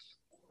like,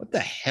 what the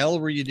hell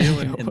were you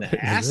doing in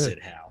the acid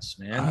house,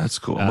 man? That's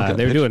cool.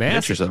 They were doing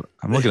acid.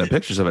 I'm looking at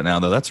pictures of it now,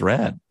 though. That's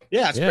rad.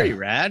 Yeah, it's pretty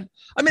rad.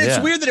 I mean, it's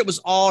weird that it was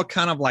all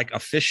kind of like a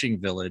fishing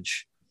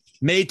village,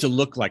 made to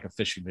look like a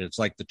fishing village.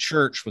 Like the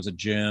church was a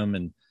gym,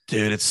 and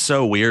Dude, it's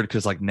so weird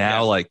because like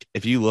now, like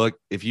if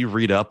you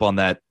read up on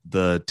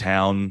the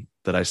town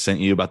that I sent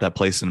you about that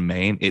place in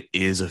Maine, it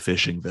is a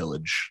fishing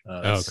village.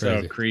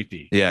 So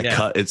creepy.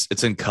 Yeah.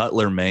 It's in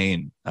Cutler,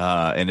 Maine.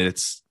 And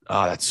that's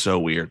so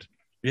weird.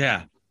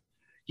 Yeah.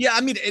 Yeah.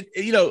 I mean,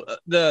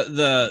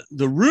 the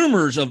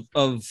rumors of,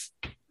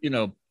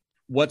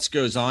 what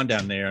goes on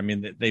down there. I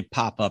mean, they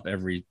pop up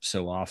every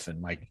so often.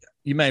 Like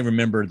you may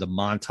remember the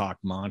Montauk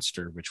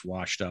Monster, which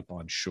washed up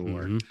on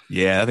shore. Mm-hmm.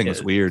 Yeah. I think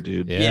it's weird,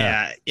 dude.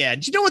 Yeah. Do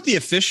you know what the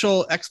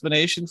official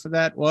explanation for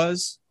that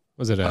was?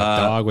 Was it a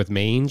dog with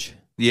mange?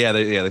 Yeah.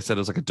 They said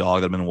it was like a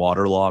dog that had been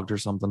waterlogged or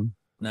something.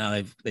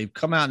 No, they've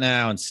come out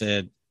now and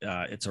said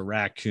it's a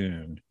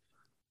raccoon.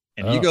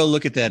 And you go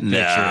look at that picture.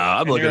 No,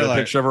 I'm looking at a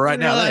picture of it right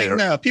now.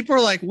 No, people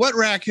are like, what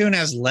raccoon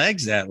has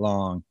legs that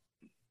long?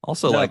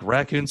 Also, like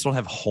raccoons don't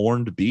have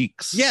horned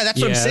beaks. Yeah,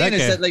 that's what I'm saying.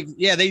 Is that like,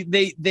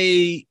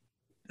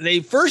 they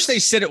first they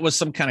said it was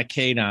some kind of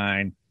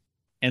canine,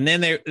 and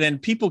then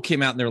people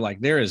came out and they're like,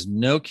 there is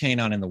no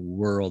canine in the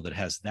world that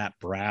has that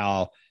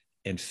brow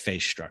and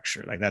face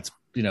structure. Like that's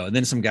and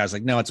then some guys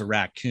like, no, it's a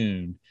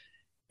raccoon,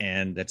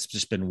 and that's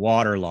just been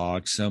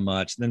waterlogged so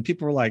much. And then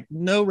people were like,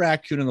 no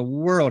raccoon in the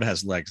world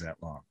has legs that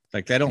long.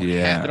 Like they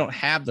don't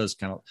have those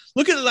kind of.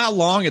 Look at how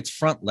long its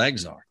front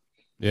legs are.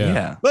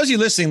 Yeah. Those of you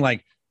listening,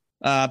 like.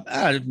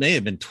 It may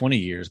have been 20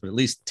 years, but at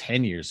least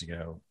 10 years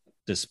ago,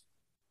 this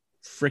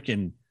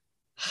freaking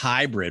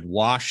hybrid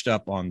washed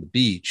up on the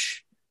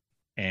beach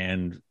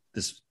and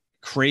this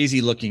crazy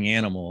looking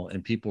animal.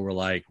 And people were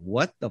like,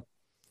 what the?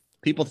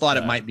 People thought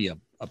it might be a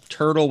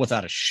turtle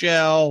without a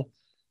shell.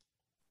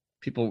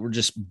 People were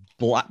just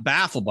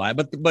baffled by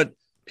it. But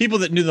people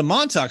that knew the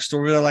Montauk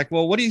story, they're like,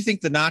 well, what do you think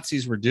the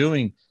Nazis were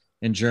doing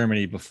in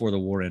Germany before the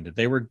war ended?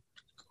 They were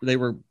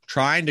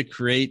trying to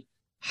create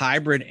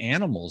hybrid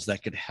animals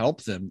that could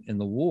help them in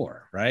the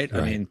war, right?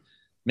 I mean,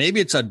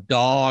 maybe it's a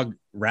dog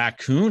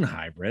raccoon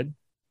hybrid.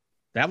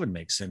 That would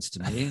make sense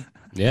to me.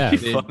 Yeah. It'd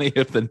be funny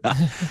if the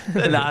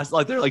Nazis,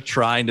 like they're like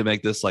trying to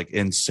make this like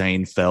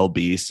insane fell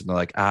beast, and they're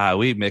like,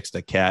 we mixed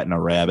a cat and a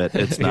rabbit.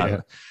 It's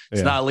not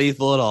it's not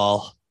lethal at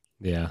all.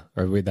 Yeah.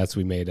 Or we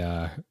made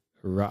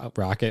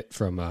Rocket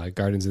from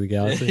Guardians of the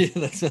Galaxy.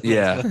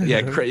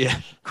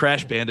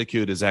 Crash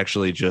Bandicoot is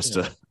actually just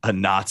a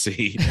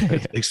Nazi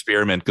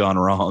experiment gone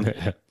wrong.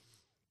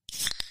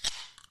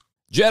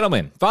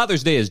 Gentlemen,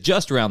 Father's Day is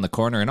just around the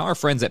corner, and our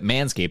friends at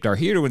Manscaped are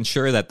here to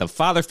ensure that the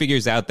father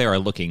figures out there are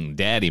looking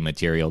daddy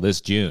material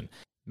this June.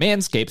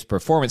 Manscaped's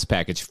Performance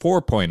Package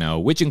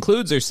 4.0, which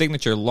includes their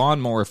signature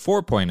Lawnmower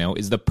 4.0,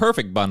 is the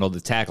perfect bundle to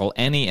tackle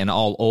any and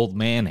all old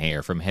man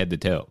hair from head to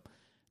toe.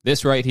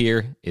 This right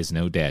here is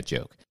no dad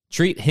joke.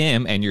 Treat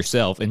him and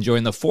yourself and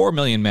join the 4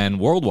 million men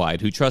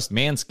worldwide who trust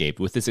Manscaped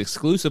with this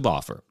exclusive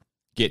offer.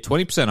 Get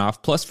 20%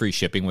 off plus free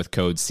shipping with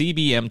code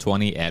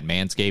CBM20 at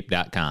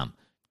manscaped.com.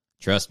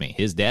 Trust me,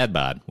 his dad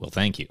bod will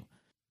thank you.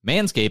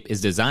 Manscaped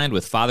is designed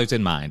with fathers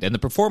in mind, and the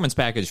Performance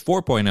Package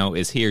 4.0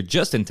 is here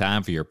just in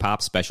time for your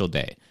pop's special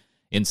day.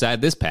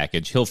 Inside this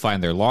package, he'll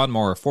find their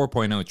Lawnmower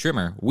 4.0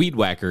 trimmer, Weed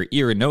Whacker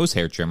ear and nose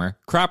hair trimmer,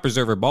 Crop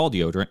Preserver ball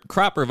deodorant,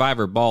 Crop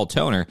Reviver ball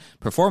toner,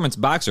 Performance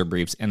boxer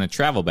briefs, and a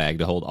travel bag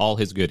to hold all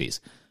his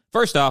goodies.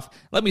 First off,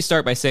 let me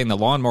start by saying the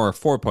Lawnmower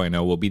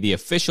 4.0 will be the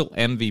official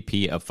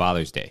MVP of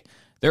Father's Day.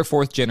 Their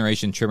 4th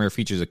generation trimmer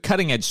features a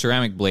cutting-edge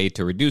ceramic blade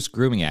to reduce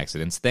grooming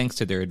accidents thanks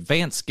to their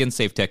advanced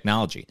skin-safe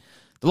technology.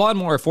 The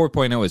Lawnmower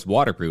 4.0 is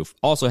waterproof,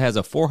 also has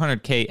a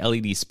 400K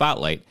LED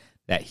spotlight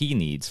that he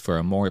needs for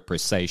a more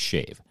precise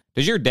shave.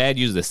 Does your dad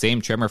use the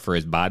same trimmer for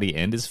his body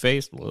and his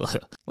face?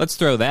 Let's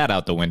throw that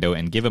out the window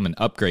and give him an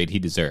upgrade he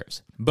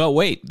deserves. But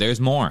wait,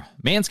 there's more.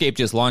 Manscaped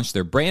just launched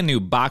their brand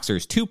new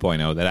Boxers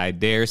 2.0 that I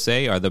dare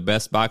say are the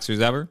best boxers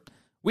ever.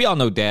 We all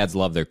know dads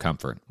love their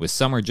comfort. With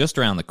summer just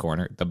around the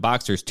corner, the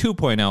Boxers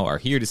 2.0 are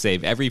here to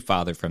save every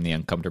father from the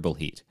uncomfortable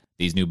heat.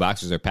 These new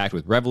boxers are packed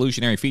with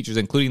revolutionary features,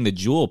 including the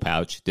Jewel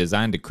Pouch,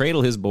 designed to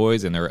cradle his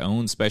boys in their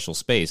own special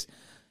space.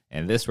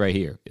 And this right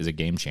here is a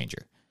game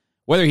changer.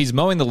 Whether he's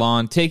mowing the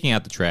lawn, taking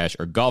out the trash,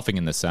 or golfing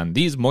in the sun,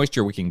 these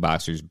moisture-wicking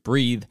boxers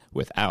breathe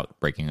without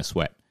breaking a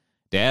sweat.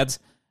 Dads,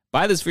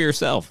 buy this for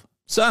yourself.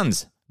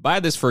 Sons, buy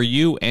this for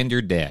you and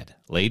your dad.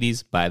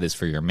 Ladies, buy this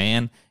for your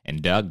man.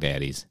 And dog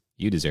daddies,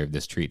 you deserve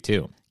this treat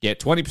too.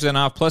 Get 20%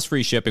 off plus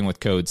free shipping with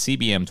code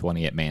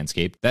CBM20 at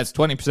Manscaped. That's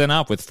 20%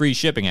 off with free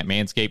shipping at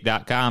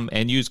manscaped.com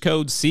and use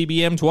code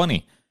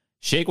CBM20.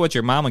 Shake what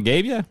your mama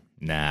gave you?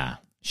 Nah,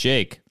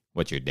 shake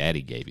what your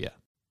daddy gave you.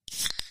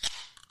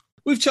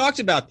 We've talked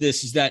about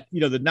this, is that,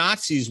 the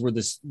Nazis were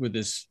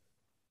this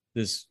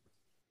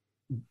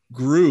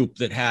group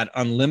that had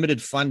unlimited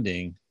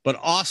funding, but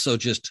also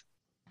just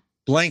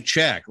blank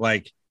check.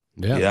 Like,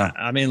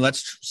 I mean,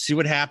 let's see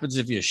what happens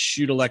if you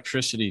shoot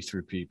electricity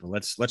through people.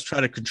 Let's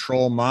try to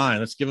control mind.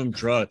 Let's give them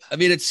drugs. I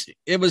mean,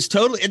 it was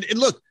totally, and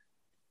look,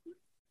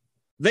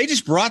 they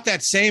just brought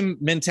that same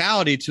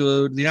mentality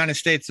to the United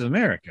States of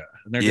America.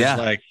 And they're just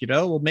like,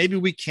 well, maybe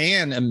we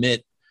can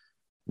emit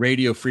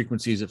radio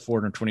frequencies at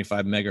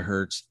 425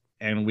 megahertz,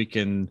 and we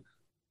can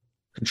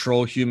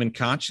control human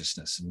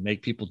consciousness and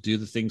make people do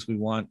the things we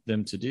want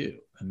them to do.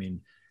 I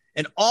mean,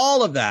 And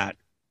all of that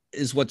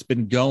is what's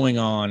been going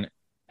on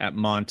at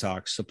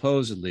Montauk,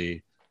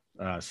 supposedly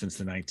since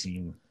the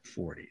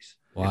 1940s.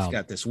 Wow. It's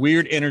got this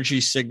weird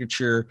energy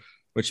signature,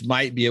 which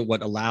might be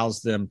what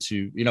allows them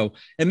to,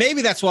 and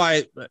maybe that's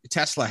why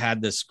Tesla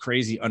had this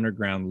crazy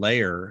underground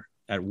layer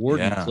at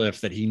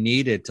Wardenclyffe that he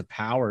needed to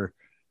power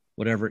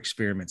whatever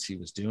experiments he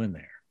was doing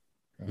there.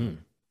 Mm.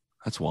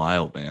 That's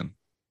wild, man.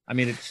 I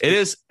mean,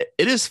 it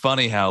is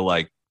funny how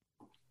like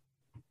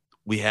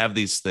we have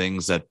these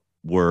things that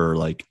were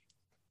like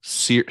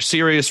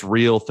serious,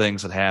 real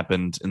things that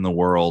happened in the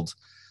world.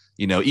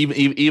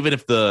 Even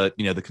if the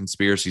the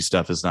conspiracy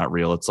stuff is not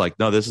real, it's like,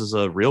 no, this is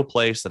a real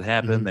place that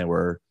happened. Mm-hmm. There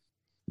were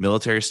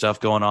military stuff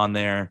going on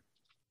there,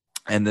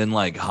 and then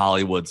like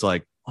Hollywood's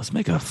like, let's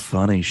make a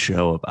funny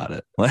show about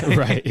it. Like,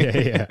 right?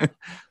 Yeah.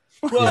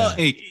 Well,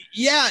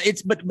 yeah.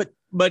 It's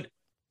but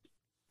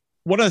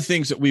one of the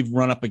things that we've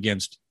run up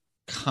against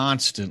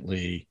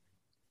constantly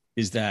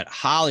is that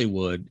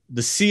Hollywood,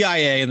 the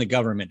CIA, and the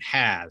government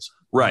has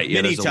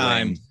many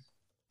times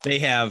they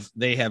have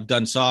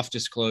done soft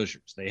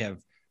disclosures. They have.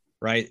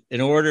 Right. In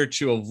order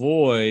to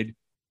avoid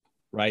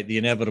the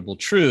inevitable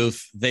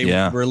truth, they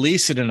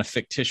release it in a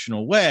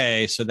fictional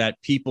way so that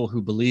people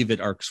who believe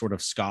it are sort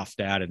of scoffed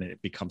at, and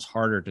it becomes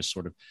harder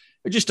to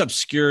it just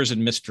obscures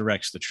and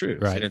misdirects the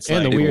truth. Right.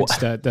 And the weird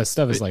stuff, that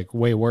stuff is like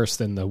way worse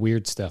than the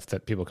weird stuff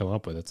that people come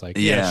up with. It's like,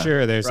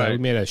 sure, there's we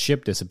made a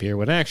ship disappear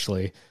when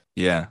actually.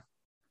 Yeah.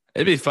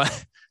 It'd be fun.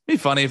 It'd be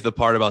funny if the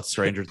part about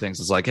Stranger Things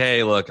is like,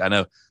 hey, look, I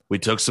know we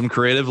took some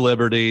creative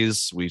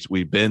liberties.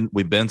 We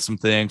bent some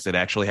things that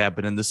actually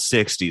happened in the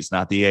 60s,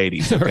 not the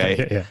 80s. Okay.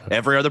 Right, yeah.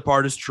 Every other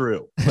part is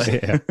true.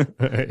 Yeah.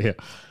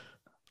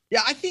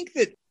 I think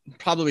that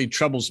probably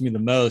troubles me the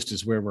most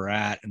is where we're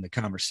at in the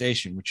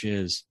conversation, which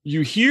is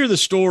you hear the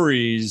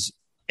stories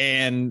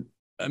and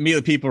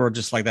immediately people are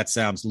just like, that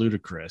sounds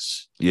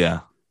ludicrous.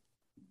 Yeah.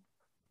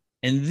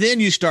 And then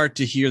you start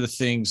to hear the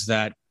things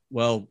that,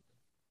 well,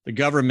 the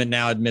government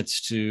now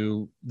admits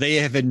to, they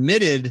have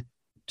admitted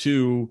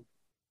to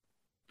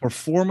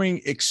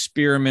performing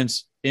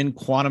experiments in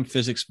quantum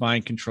physics,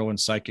 mind control, and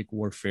psychic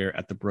warfare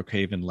at the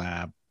Brookhaven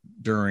lab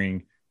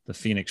during the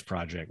Phoenix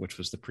Project, which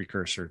was the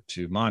precursor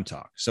to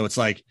Montauk. So it's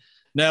like,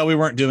 no, we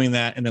weren't doing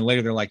that. And then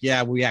later they're like,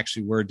 yeah, we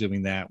actually were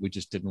doing that. We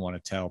just didn't want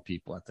to tell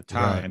people at the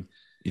time. Right.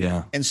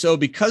 Yeah. And so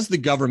because the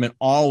government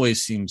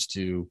always seems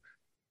to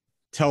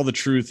tell the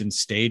truth in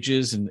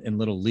stages and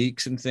little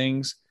leaks and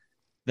things,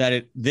 that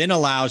it then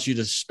allows you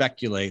to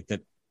speculate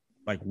that,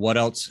 like, what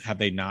else have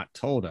they not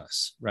told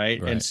us?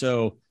 Right. And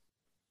so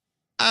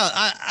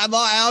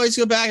I always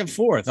go back and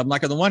forth. I'm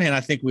like, on the one hand, I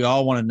think we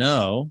all want to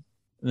know.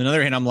 On the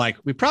other hand, I'm like,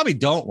 we probably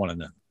don't want to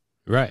know.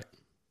 Right.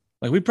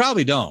 Like, we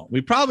probably don't.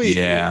 We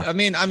probably, I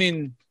mean,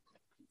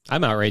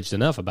 I'm outraged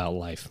enough about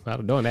life. I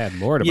don't add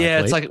more to my plate.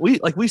 Yeah, it's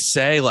like we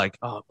say like,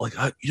 oh, like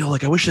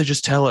I wish they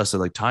just tell us that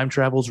like time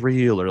travel's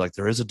real, or like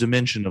there is a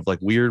dimension of like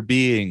weird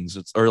beings.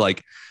 Or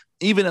like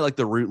even at like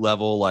the root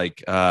level,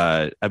 like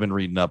I've been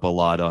reading up a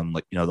lot on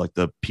like like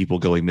the people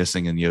going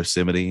missing in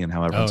Yosemite and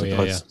how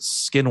everyone's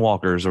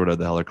skinwalkers or whatever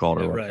the hell they're called.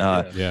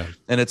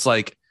 And it's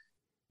like,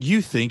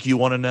 you think you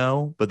want to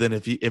know, but then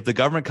if the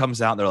government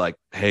comes out and they're like,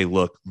 hey,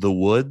 look, the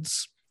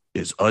woods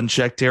is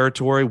unchecked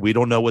territory, we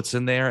don't know what's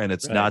in there and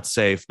it's not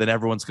safe, then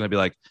everyone's going to be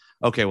like,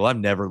 okay, well,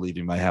 I'm never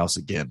leaving my house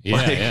again.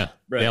 What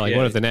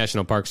if the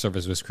National Park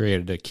Service was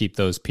created to keep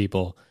those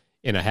people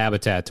in a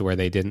habitat to where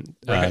they didn't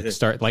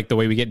start like the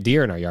way we get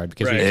deer in our yard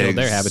because we killed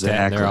their habitat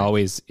and they're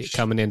always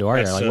coming into our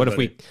yard. Like, what if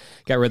we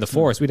got rid of the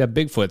forest? We'd have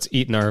Bigfoots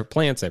eating our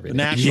plants every day.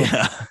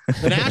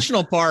 The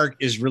national park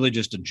is really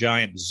just a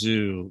giant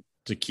zoo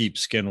to keep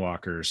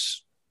skinwalkers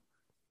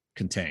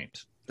contained.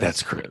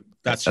 That's correct.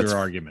 That's your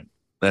argument.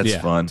 That's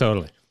fun.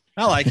 Totally.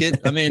 I like it.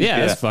 I mean,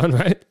 it's fun,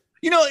 right?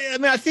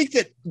 I think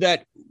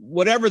that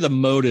whatever the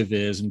motive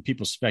is, and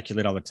people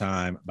speculate all the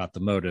time about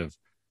the motive,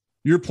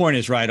 your point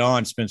is right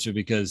on, Spencer,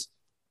 because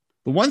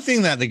the one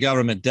thing that the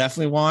government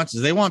definitely wants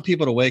is they want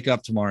people to wake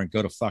up tomorrow and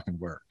go to fucking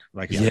work.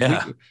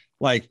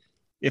 Like,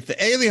 if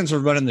the aliens are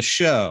running the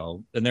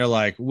show and they're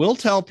like, we'll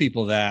tell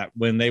people that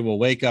when they will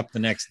wake up the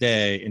next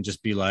day and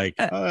just be like,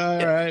 all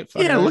right.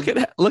 Yeah. Look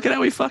at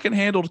how we fucking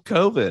handled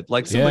COVID.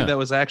 Like something that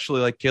was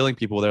actually like killing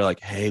people. They're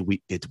like, hey,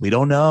 we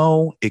don't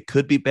know. It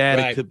could be bad.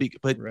 It could be,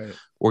 but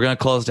we're going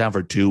to close down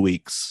for 2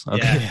 weeks. Okay.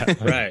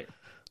 Yeah, right.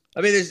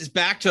 I mean, it's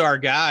back to our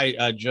guy,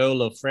 Joe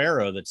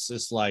LaFrero. That's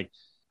just like,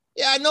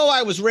 I know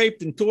I was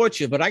raped and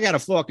tortured, but I got a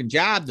fucking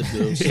job to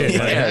do. So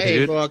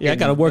I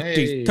got to work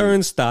these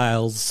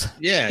turnstiles.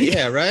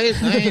 Yeah, right.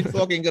 I ain't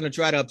fucking gonna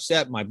try to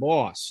upset my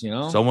boss.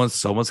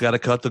 Someone's got to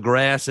cut the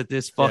grass at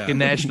this fucking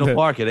national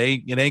park. It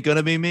ain't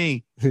gonna be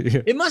me.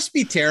 It must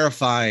be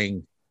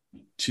terrifying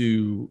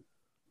to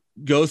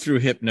go through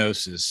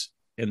hypnosis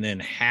and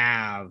then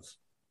have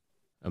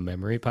a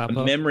memory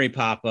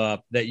pop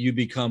up that you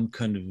become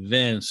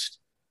convinced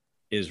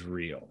is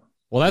real.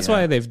 Well, that's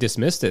why they've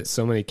dismissed it.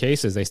 So many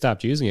cases, they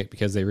stopped using it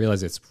because they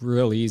realize it's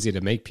real easy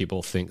to make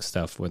people think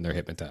stuff when they're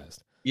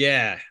hypnotized.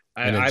 Yeah.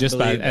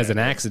 As an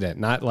accident,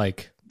 not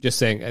like just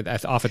saying,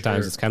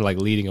 oftentimes it's kind of like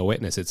leading a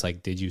witness. It's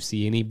like, did you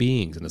see any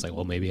beings? And it's like,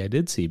 well, maybe I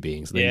did see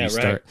beings. And then you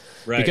start,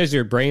 because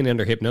your brain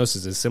under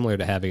hypnosis is similar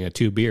to having a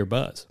 2-beer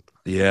buzz.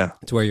 Yeah.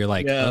 It's where you're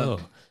like, oh,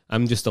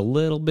 I'm just a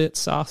little bit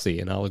saucy,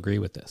 and I'll agree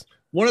with this.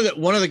 One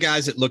of the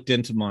guys that looked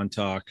into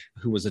Montauk,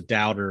 who was a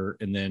doubter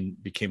and then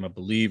became a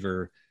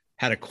believer,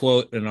 had a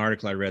quote in an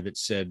article I read that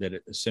said that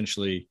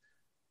essentially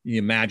the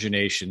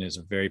imagination is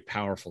a very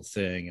powerful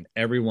thing, and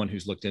everyone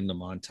who's looked into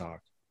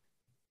Montauk,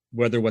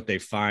 whether what they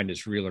find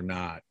is real or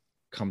not,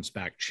 comes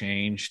back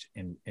changed,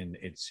 and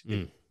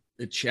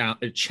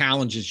it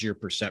challenges your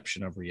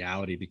perception of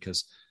reality,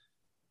 because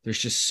there's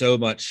just so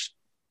much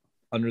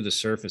under the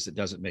surface that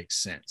doesn't make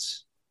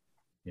sense.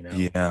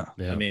 Yeah.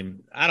 I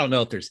mean, I don't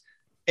know if there's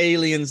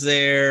aliens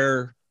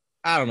there.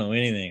 I don't know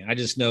anything. I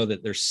just know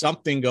that there's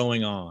something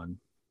going on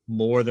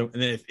more than,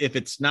 and if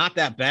it's not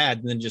that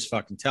bad, then just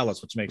fucking tell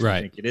us, which makes me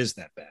think it is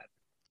that bad.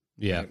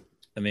 Yeah.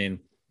 I mean,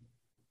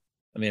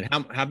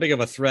 how big of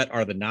a threat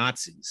are the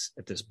Nazis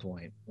at this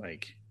point?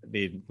 Like, I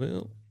mean,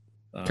 well,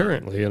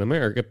 currently in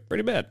America,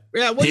 pretty bad.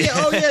 Yeah. Well, yeah.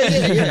 Oh,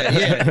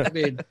 yeah. I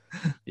mean,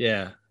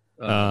 yeah.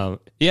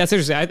 Yeah.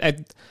 Seriously,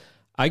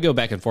 I go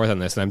back and forth on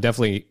this, and I'm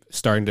definitely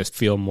starting to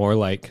feel more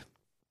like,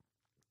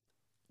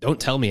 don't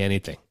tell me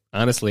anything.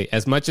 Honestly,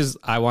 as much as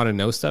I want to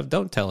know stuff,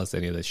 don't tell us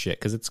any of this shit,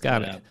 because it's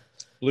got it.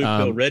 Blue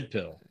pill, red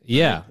pill.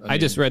 Yeah. I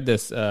just read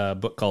this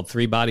book called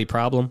 3-Body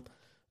Problem.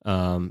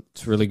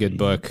 It's a really good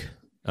book.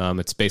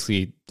 It's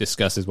basically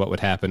discusses what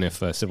would happen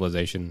if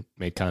civilization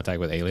made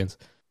contact with aliens.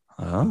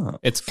 Oh,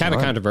 it's kind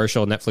of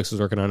controversial. Netflix was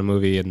working on a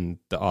movie, and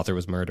the author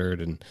was murdered.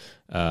 And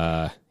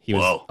he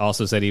was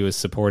also said he was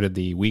supported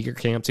the Uyghur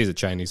camps. He's a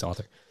Chinese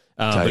author.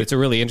 But it's a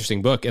really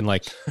interesting book. And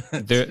like,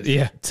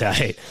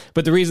 tight.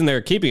 But the reason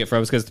they're keeping it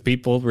from is because the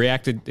people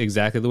reacted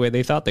exactly the way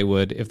they thought they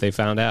would if they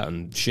found out,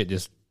 and shit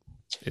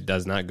it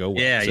does not go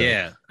well. Yeah, so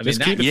yeah. I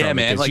mean,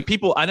 man. Like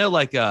people, I know,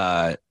 like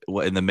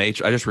in the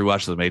Matrix. I just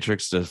rewatched the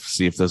Matrix to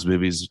see if those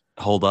movies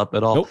hold up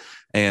at all. Nope.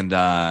 And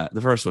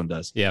the first one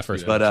does. Yeah,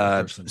 first.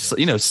 But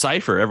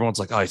Cypher, everyone's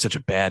like, oh, he's such a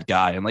bad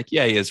guy, and like,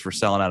 yeah, he is for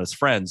selling out his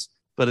friends.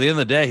 But at the end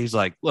of the day, he's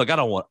like, look, I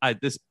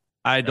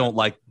don't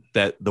like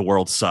that the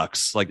world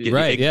sucks. Like,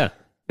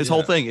 his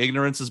whole thing,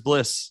 ignorance is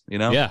bliss.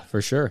 Yeah,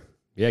 for sure.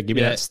 Yeah, give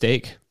me that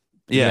steak.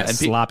 And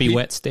sloppy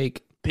wet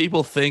steak.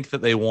 People think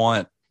that they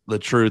want the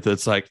truth.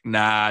 It's like,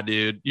 nah,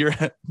 dude,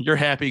 you're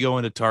happy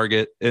going to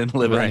Target and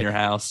living in your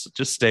house.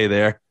 Just stay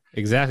there.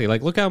 Exactly.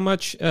 Like, look how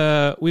much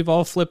we've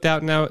all flipped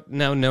out now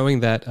knowing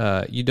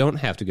that you don't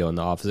have to go in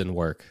the office and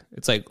work.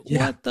 It's like,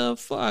 what the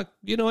fuck?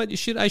 You know what?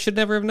 I should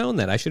never have known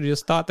that. I should have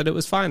just thought that it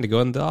was fine to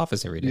go in the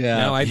office every day.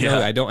 Now I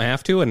know I don't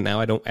have to, and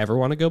now I don't ever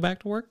want to go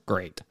back to work.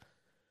 Great.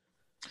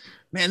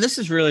 Man, this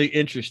is really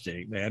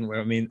interesting, man.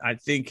 I mean, I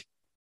think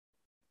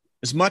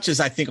as much as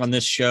I think on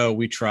this show,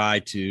 we try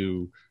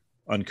to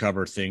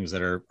uncover things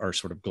that are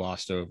sort of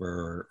glossed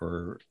over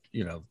or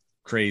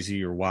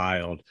crazy or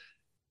wild.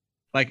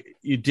 Like,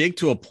 you dig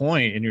to a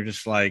point and you're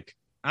just like,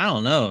 I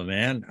don't know,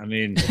 man. I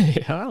mean,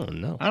 I don't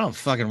know. I don't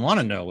fucking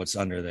want to know what's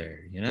under there.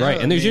 Right.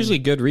 And there's usually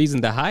good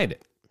reason to hide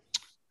it.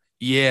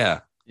 Yeah.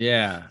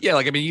 Yeah. Yeah.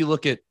 Like, I mean, you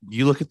look at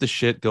the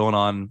shit going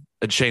on.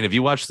 Shane, have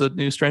you watched the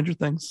new Stranger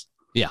Things?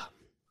 Yeah.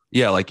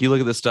 Yeah. Like, you look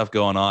at this stuff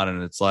going on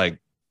and it's like,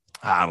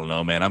 I don't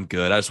know, man. I'm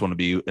good. I just want to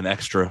be an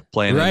extra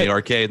playing in the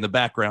arcade in the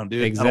background,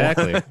 dude.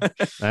 Exactly.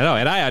 I know.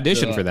 And I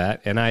auditioned for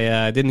that, and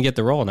I didn't get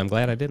the role, and I'm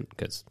glad I didn't,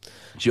 because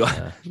you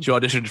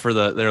auditioned for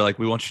they're like,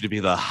 we want you to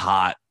be the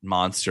hot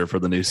monster for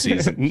the new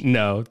season.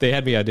 No, they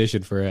had me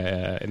audition for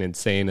an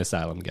insane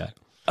asylum guy.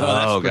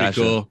 Oh, that's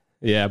pretty cool.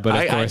 Yeah,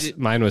 but of course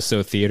mine was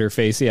so theater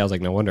facey. I was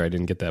like, no wonder I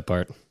didn't get that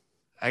part.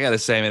 I gotta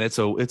say, man, it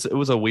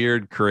was a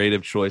weird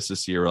creative choice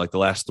this year. Like, the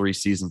last 3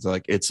 seasons,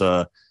 like it's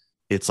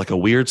like a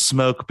weird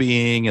smoke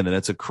being, and then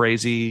it's a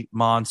crazy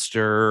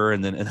monster,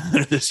 and then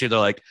this year they're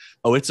like,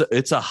 oh,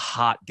 it's a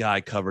hot guy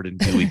covered in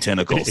gooey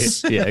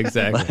tentacles. Yeah,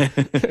 exactly.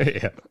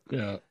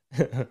 Yeah.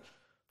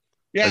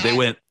 Like,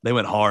 they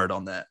went hard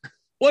on that.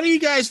 What are you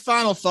guys'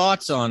 final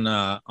thoughts on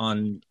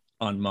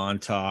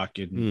Montauk?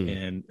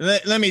 And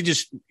let me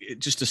just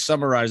to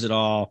summarize it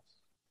all,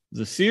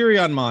 the theory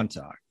on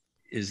Montauk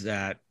is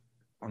that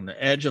on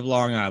the edge of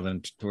Long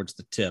Island towards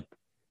the tip,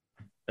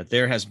 that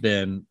there has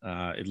been,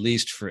 at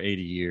least for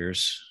 80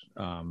 years,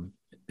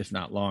 if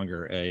not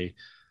longer, a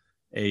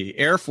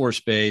Air Force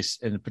base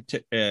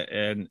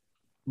and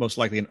most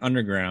likely an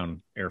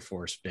underground Air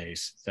Force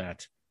base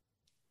that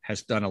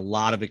has done a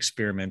lot of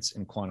experiments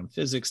in quantum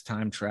physics,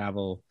 time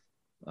travel,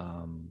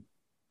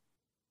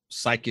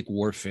 psychic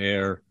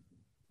warfare,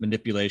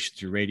 manipulation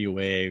through radio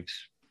waves,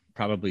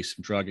 probably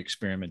some drug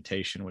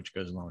experimentation, which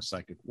goes along with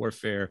psychic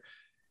warfare,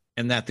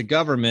 and that the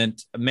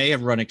government may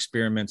have run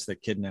experiments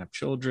that kidnap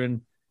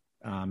children,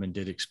 and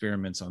did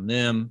experiments on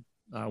them.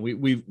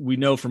 We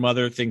know from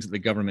other things that the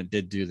government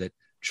did do that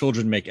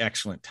children make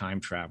excellent time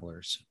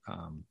travelers,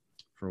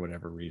 for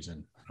whatever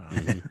reason.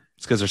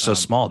 It's because they're so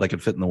small they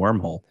could fit in the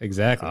wormhole.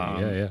 Exactly.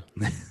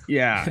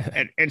 Yeah.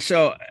 And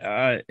so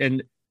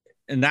and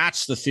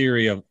that's the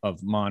theory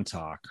of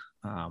Montauk.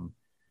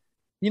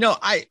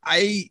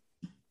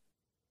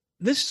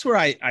 this is where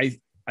I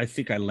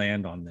think I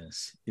land on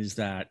this is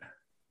that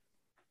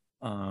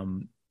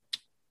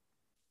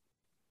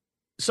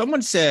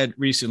someone said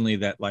recently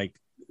that like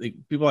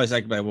people always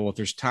think about, well, if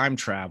there's time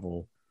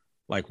travel,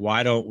 like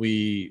why don't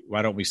we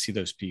see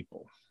those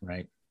people,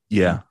 right?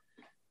 Yeah.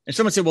 And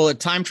someone said, well,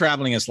 time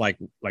traveling is like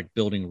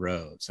building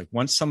roads. Like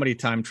once somebody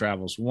time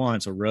travels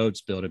once, a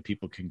road's built and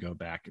people can go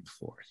back and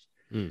forth.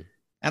 And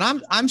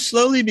I'm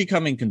slowly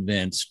becoming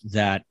convinced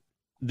that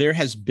there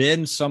has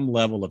been some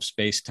level of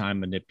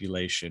space-time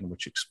manipulation,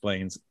 which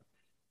explains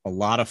a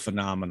lot of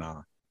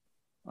phenomena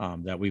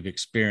that we've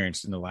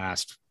experienced in the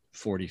last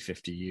 40,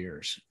 50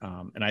 years.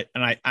 And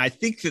I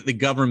think that the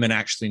government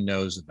actually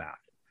knows about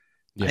it.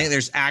 Yeah. I think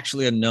there's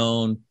actually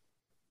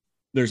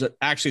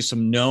actually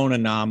some known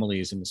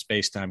anomalies in the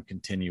space-time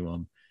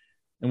continuum.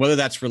 And whether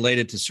that's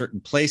related to certain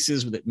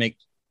places that make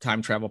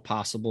time travel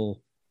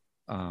possible,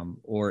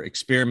 or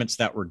experiments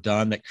that were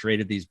done that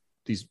created these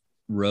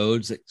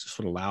roads that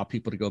sort of allow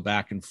people to go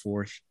back and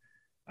forth.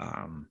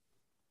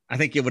 I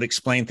think it would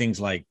explain things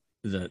like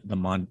the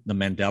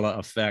Mandela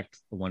effect,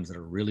 the ones that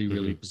are really,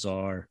 really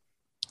bizarre.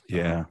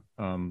 Yeah.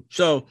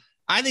 So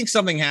I think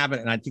something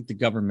happened, and I think the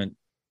government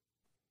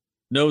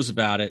knows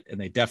about it, and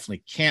they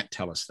definitely can't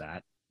tell us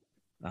that.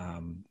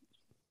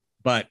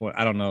 But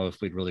I don't know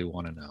if we'd really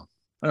want to know.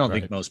 I don't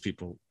think most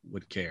people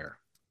would care.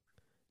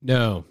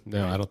 No,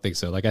 I don't think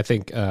so. Like, I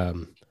think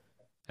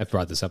I've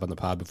brought this up on the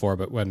pod before,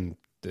 but when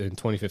in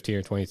 2015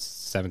 or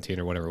 2017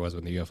 or whatever it was,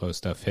 when the UFO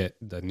stuff hit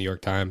the New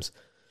York Times,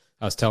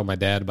 I was telling my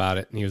dad about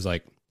it, and he was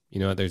like, you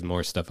know what, there's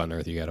more stuff on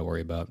Earth you got to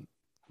worry about.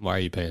 Why are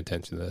you paying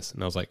attention to this?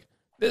 And I was like,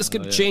 this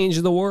could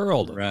change the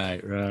world.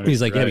 Right.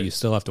 He's like, yeah, but you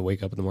still have to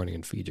wake up in the morning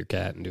and feed your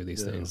cat and do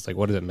these things. It's like,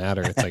 what does it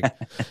matter? It's like,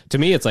 to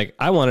me, it's like,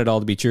 I want it all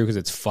to be true because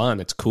it's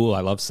fun. It's cool.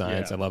 I love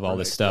science. I love all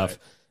this stuff.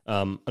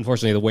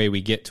 Unfortunately, the way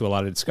we get to a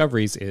lot of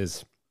discoveries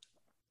is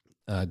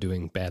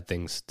doing bad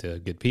things to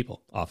good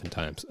people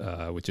oftentimes,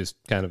 which is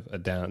kind of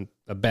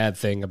a bad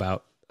thing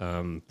about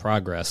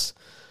progress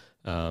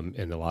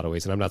in a lot of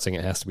ways. And I'm not saying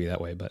it has to be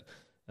that way, but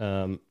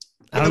I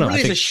don't know.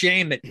 It's a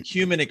shame that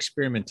human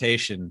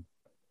experimentation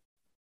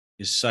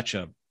is such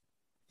a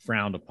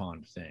frowned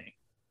upon thing.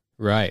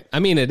 Right. I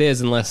mean, it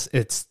is unless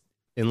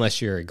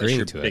you're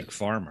agreeing to big it.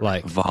 Farmer.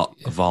 Like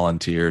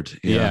volunteered.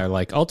 Yeah.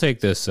 Like I'll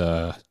take this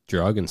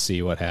drug and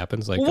see what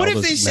happens. Like, what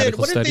if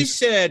they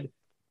said,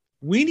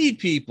 we need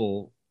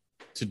people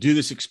to do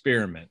this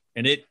experiment,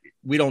 and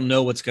we don't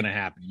know what's going to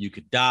happen. You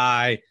could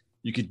die,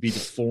 you could be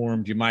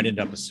deformed, you might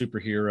end up a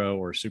superhero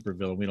or a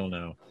supervillain. We don't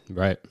know.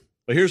 Right.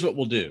 But here's what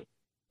we'll do.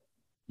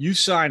 You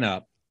sign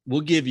up.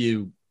 We'll give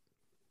you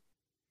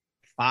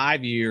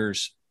 5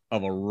 years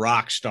of a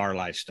rock star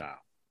lifestyle.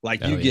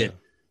 Like you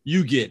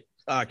get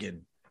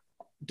fucking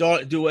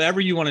do whatever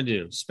you want to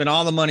do. Spend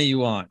all the money you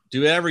want. Do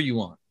whatever you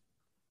want.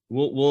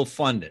 We'll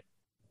fund it.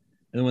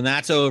 And when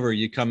that's over,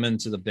 you come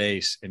into the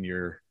base and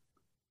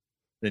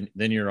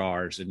then you're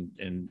ours.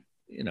 And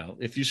you know,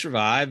 if you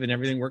survive and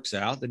everything works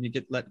out, then you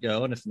get let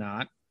go. And if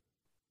not,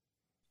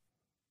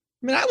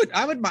 I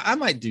mean, I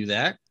might do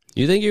that.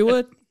 You think you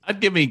would?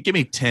 I'd give me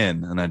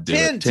 10 and I'd do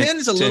 10, it. 10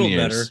 is a little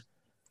years. Better.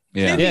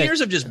 Yeah. 10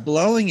 years of just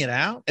blowing it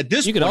out. At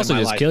this you point could also in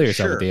my just life, kill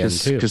yourself at the end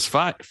too. Because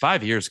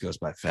 5 years goes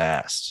by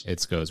fast.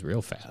 It goes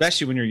real fast.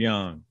 Especially when you're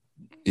young.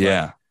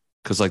 Yeah.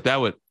 Because like that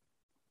would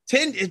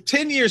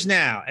 10 years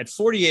now at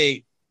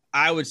 48,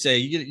 I would say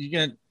you're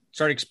going to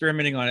start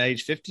experimenting on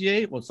age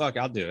 58. Well, fuck,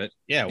 I'll do it.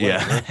 Yeah.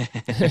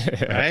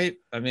 Whatever. Right.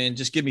 I mean,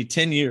 just give me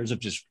 10 years of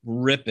just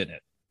ripping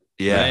it.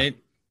 Yeah. Right?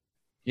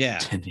 Yeah.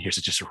 10 years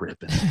of just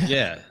ripping.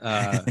 Yeah.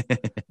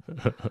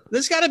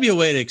 There's got to be a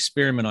way to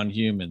experiment on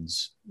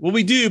humans. Well,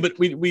 we do, but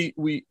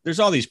we there's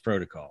all these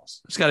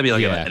protocols. There's got to be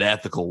like an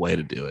ethical way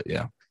to do it.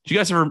 Yeah. Do you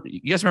guys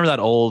remember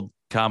that old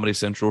Comedy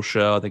Central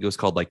show? I think it was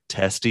called like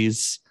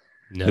Testes.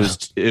 No.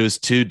 It was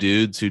two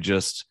dudes who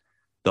just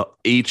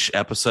each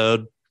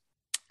episode.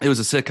 It was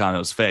a sitcom. It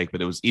was fake,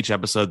 but it was each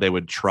episode they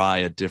would try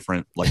a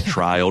different like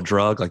trial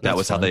drug. Like that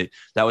was how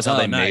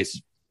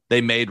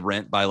they made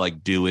Rent by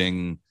like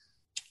doing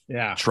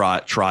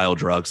trial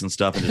drugs and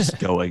stuff and just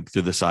going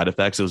through the side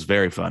effects. It was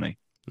very funny.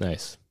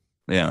 Nice.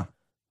 Yeah. I'll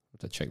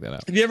have to check that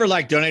out. Have you ever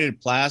like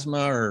donated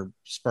plasma or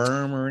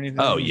sperm or anything?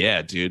 Oh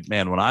yeah, dude,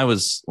 man. When I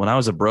was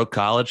a broke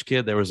college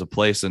kid, there was a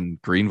place in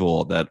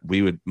Greenville that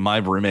my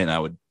roommate and I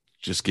would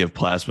just give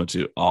plasma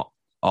to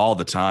all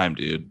the time,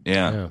 dude.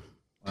 Yeah.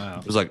 Wow.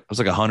 It was like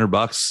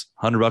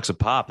 $100 a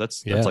pop.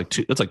 That's like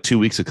 2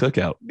 weeks of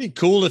cookout. It'd be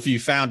cool if you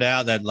found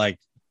out that like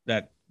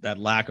that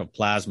lack of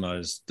plasma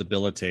is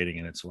debilitating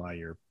and it's why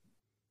you're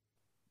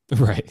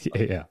right.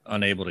 Yeah.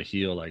 unable to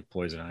heal like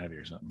poison ivy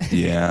or something.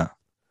 Yeah.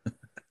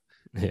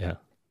 Yeah.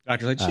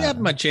 Doctor's like, did you have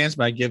my chance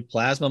by give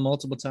plasma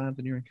multiple times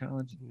when you were in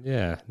college?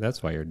 Yeah,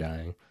 that's why you're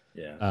dying.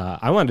 Yeah.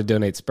 I wanted to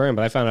donate sperm,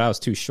 but I found out I was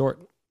too short.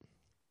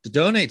 To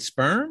donate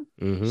sperm?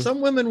 Mm-hmm. Some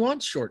women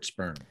want short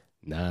sperm.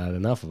 Not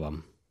enough of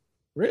them.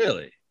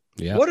 Really?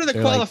 Yeah. What are the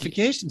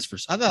qualifications for?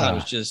 I thought it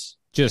was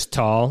just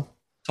tall.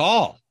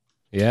 Tall.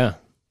 Yeah.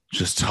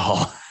 Just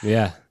tall.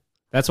 Yeah.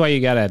 That's why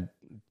you got to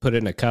put it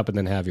in a cup and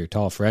then have your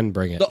tall friend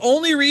bring it. The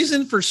only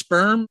reason for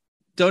sperm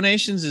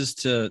donations is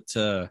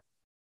to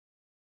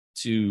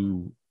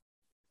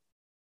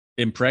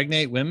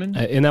impregnate women.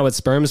 Isn't that what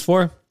sperm's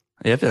for?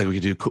 Yeah, I feel like we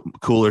could do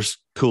cooler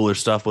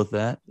stuff with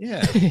that.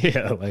 Yeah,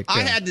 yeah. Like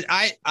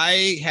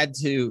I had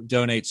to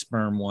donate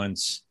sperm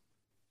once,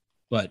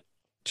 but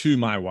to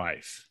my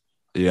wife.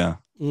 Yeah.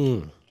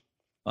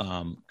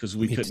 Because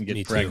we couldn't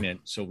get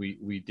pregnant, so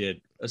we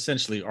did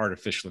essentially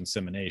artificial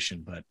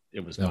insemination, but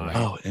it was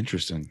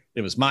interesting.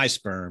 It was my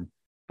sperm,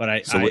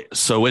 but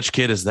so which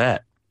kid is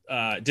that?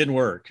 It didn't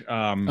work.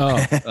 But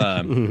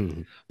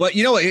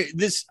you know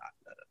this.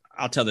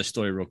 I'll tell this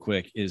story real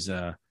quick. Is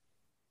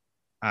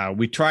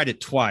we tried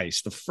it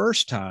twice. The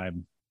first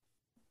time,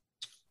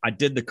 I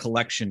did the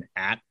collection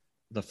at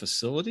the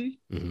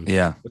facility,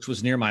 which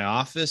was near my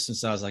office, and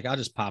so I was like, I'll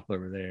just pop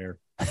over there,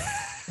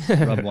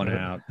 rub one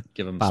out,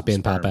 give them pop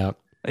in, pop out.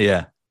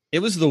 Yeah, it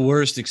was the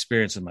worst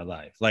experience of my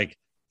life. Like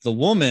the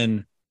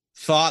woman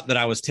thought that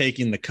I was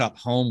taking the cup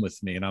home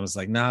with me, and I was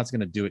like, "Nah, it's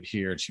gonna do it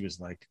here." And she was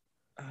like,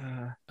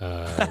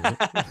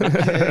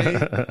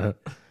 okay.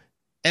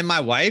 And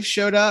my wife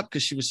showed up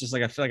because she was just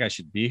like, I feel like I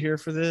should be here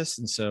for this.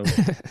 And so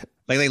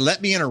like they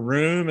let me in a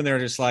room and they were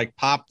just like,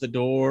 pop the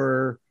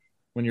door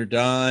when you're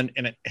done.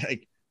 And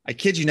I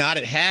kid you not,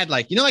 it had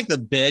like, like the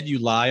bed you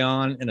lie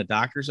on in a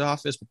doctor's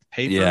office with the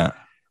paper. Yeah.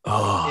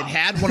 It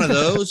had one of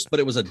those,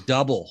 but it was a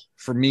double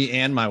for me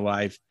and my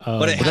wife.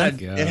 But it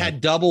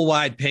had double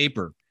wide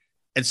paper.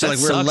 And so that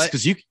like we're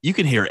because you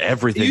can hear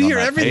everything. You hear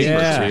everything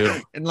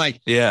too. And like,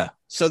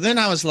 so then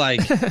I was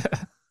like,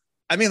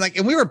 I mean, like,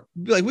 and we were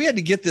like, we had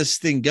to get this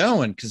thing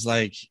going because,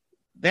 like,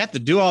 they have to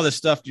do all this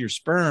stuff to your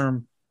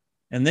sperm,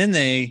 and then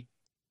they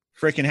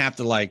freaking have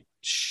to like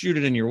shoot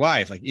it in your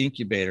wife, like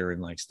incubator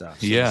and like stuff.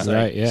 So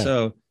right. Yeah.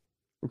 So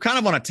we're kind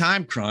of on a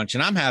time crunch,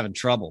 and I'm having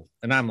trouble,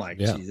 and I'm like,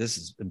 gee, this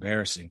is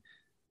embarrassing.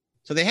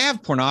 So they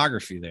have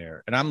pornography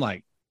there, and I'm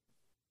like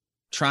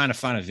trying to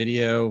find a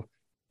video.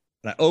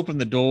 And I opened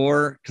the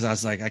door because I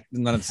was like,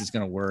 none of this is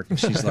going to work. And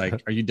she's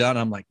like, are you done?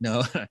 I'm like, no.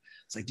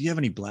 It's like, do you have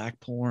any black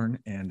porn?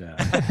 And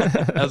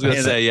I was going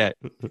to say, yeah.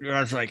 I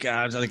was like,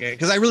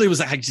 because I really was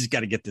like, I just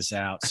got to get this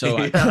out.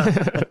 So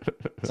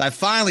I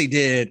finally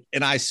did.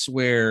 And I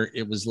swear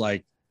it was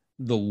like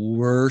the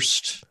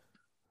worst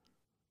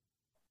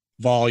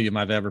volume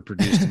I've ever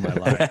produced in my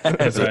life.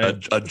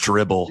 Right? a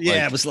dribble.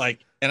 Yeah, it was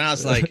like, and I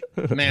was like,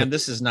 man,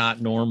 this is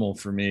not normal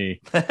for me.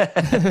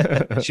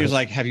 She was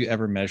like, have you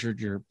ever measured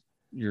your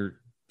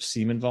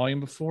semen volume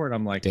before? And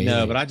I'm like,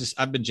 no, but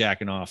I've been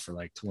jacking off for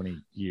like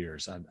 20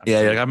 years.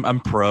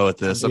 I'm pro at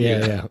this.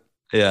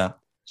 Yeah.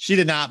 She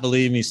did not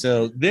believe me.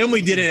 So then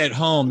we did it at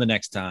home the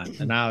next time.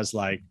 And I was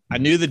like, I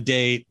knew the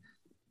date.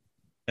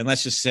 And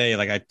let's just say,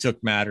 like, I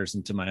took matters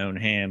into my own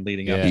hand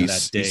leading up to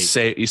that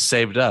date. You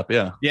saved up.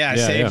 Yeah. Yeah. I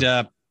saved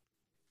up,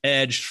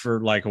 edged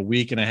for like a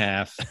week and a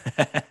half.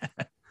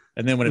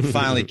 And then when it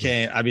finally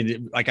came, I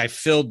mean, like I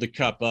filled the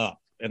cup up.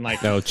 And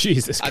like, oh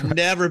Jesus Christ. I've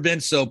never been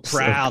so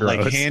proud,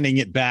 like handing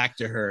it back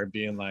to her,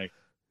 being like,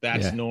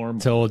 "That's normal."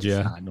 Told you.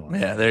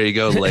 Yeah, there you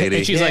go, lady.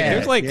 And she's like,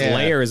 "There's like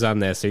layers on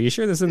this. Are you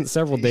sure this isn't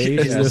several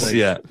days?"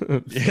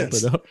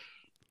 Yes.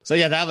 So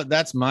yeah,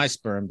 that's my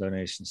sperm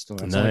donation story.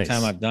 That's the only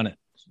time I've done it.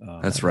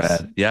 That's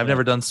rad. Yeah, I've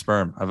never done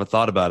sperm. I've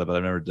thought about it, but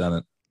I've never done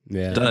it.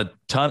 Yeah, done a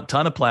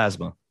ton of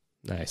plasma.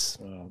 Nice.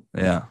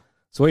 Yeah.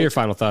 So, what are your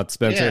final thoughts,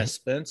 Spencer? Yeah,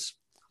 Spence.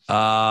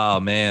 Oh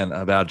man,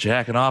 about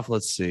jacking off.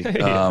 Let's see.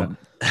 I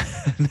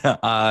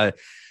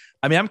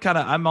mean,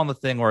 I'm on the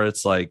thing where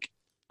it's like,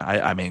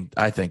 I mean,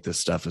 I think this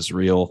stuff is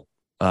real.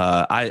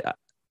 I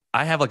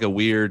have like a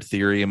weird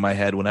theory in my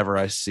head whenever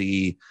I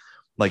see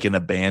like an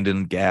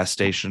abandoned gas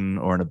station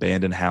or an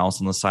abandoned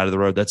house on the side of the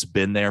road that's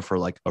been there for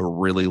like a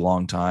really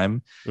long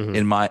time. Mm-hmm.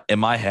 In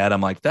my head,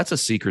 I'm like, that's a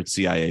secret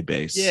CIA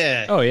base.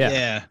 Yeah. Oh yeah.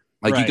 Yeah.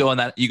 Like you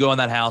go in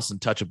that house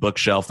and touch a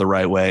bookshelf the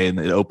right way, and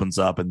it opens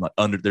up, and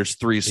there's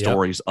 3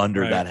 stories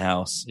under that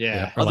house.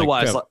 Yeah.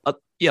 Otherwise,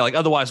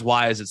 otherwise,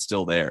 why is it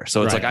still there?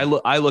 So it's like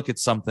I look at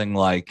something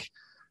like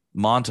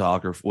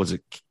Montauk, or was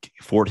it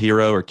Fort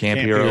Hero or Camp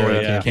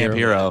Hero? Camp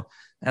Hero.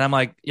 And I'm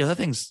like, that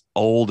thing's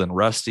old and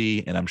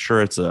rusty, and I'm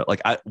sure it's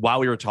while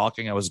we were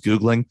talking, I was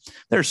Googling.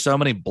 There's so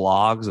many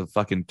blogs of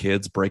fucking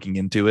kids breaking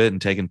into it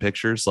and taking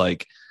pictures,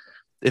 which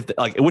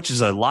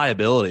is a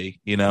liability,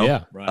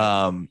 Yeah.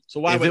 Right. So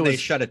why would they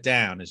shut it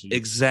down?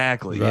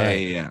 Exactly.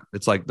 Right. Yeah.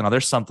 It's like, no,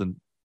 there's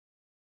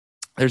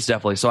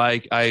definitely. So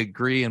I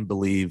agree and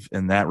believe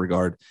in that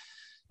regard.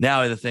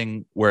 Now the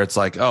thing where it's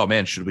like, oh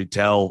man, should we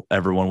tell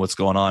everyone what's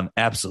going on?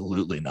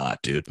 Absolutely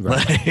not, dude.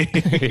 Right.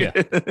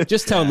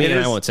 Just tell me and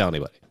I won't tell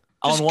anybody.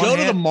 Just go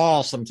to the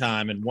mall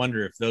sometime and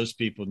wonder if those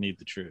people need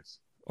the truth.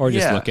 Or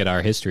just look at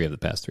our history of the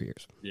past 3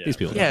 years. Yeah. These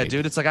people. Yeah,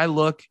 dude. It's like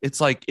it's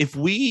like if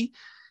we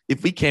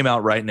came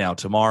out right now,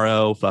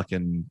 tomorrow,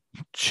 fucking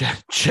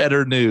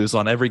cheddar news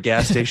on every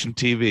gas station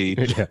TV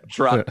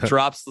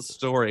drops the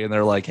story, and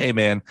they're like, hey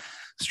man,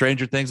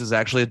 Stranger Things is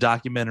actually a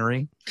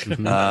documentary.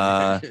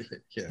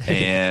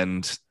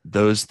 And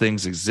those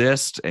things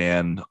exist,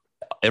 and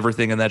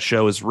everything in that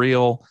show is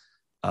real.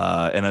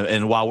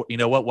 And while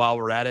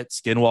we're at it,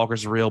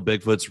 Skinwalker's real,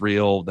 Bigfoot's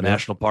real. The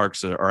national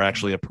parks are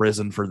actually a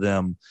prison for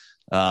them.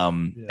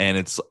 And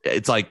it's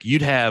like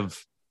you'd have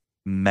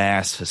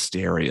mass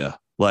hysteria,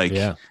 like,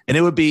 and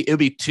it would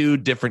be two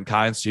different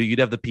kinds too. You'd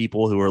have the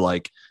people who are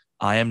like,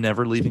 I am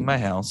never leaving my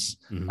house.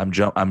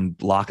 I'm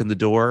locking the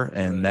door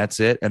and that's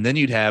it. And then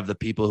you'd have the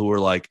people who are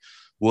like,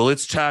 well,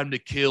 it's time to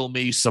kill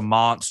me some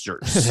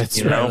monsters.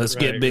 That's right. Let's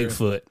get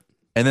Bigfoot.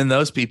 And then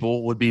those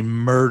people would be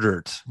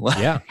murdered.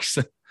 Yeah.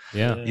 So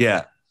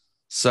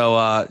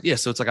so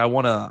it's like I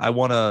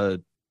want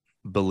to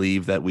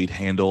believe that we'd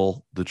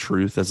handle the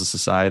truth as a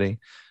society.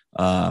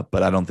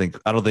 But I don't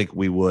think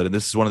we would. And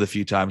this is one of the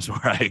few times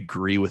where I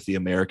agree with the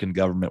American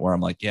government, where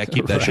I'm like, yeah,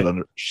 keep that shit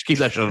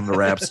under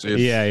wraps, dude.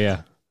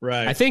 Yeah.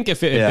 Right. I think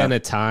if it had been a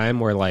time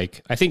where,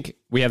 like, I think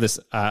we have this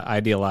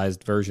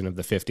idealized version of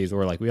the 50s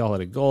where, like, we all had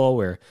a goal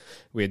where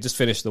we had just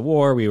finished the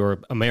war. We were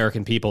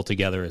American people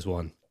together as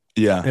one.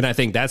 Yeah. And I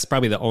think that's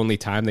probably the only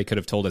time they could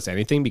have told us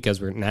anything,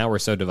 because we're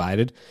so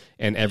divided,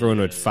 and everyone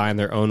would find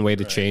their own way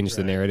to change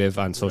the narrative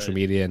on social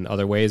media and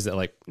other ways that,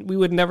 like, we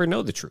would never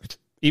know the truth.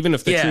 Even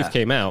if the truth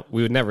came out,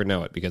 we would never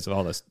know it because of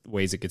all the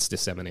ways it gets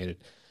disseminated.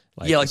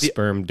 Like the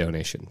sperm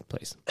donation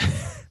place.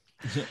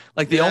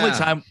 Like the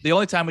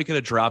only time we could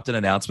have dropped an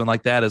announcement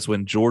like that is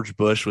when George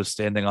Bush was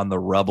standing on the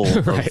rubble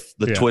of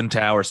the Twin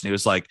Towers, and he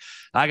was like,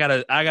 I got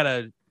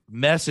a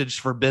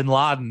message for bin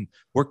Laden.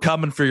 We're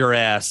coming for your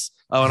ass.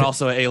 Oh, and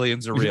also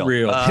aliens are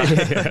real.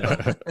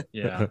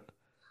 Yeah.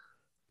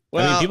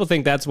 Well, I mean, people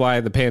think that's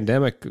why the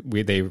pandemic,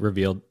 they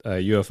revealed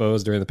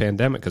UFOs during the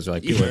pandemic, because they're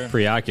like, people are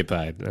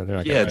preoccupied. And they're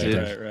not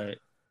right.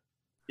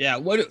 Yeah.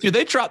 Dude,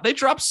 they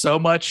dropped so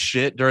much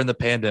shit during the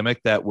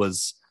pandemic that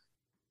was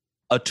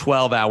a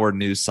 12-hour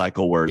news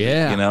cycle worthy.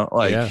 Yeah. You know,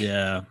 like,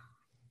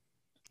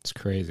 it's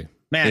crazy,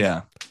 man.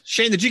 Yeah.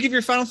 Shane, did you give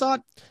your final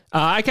thought?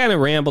 I kind of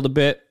rambled a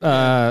bit,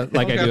 I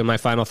do in my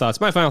final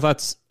thoughts. My final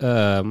thoughts,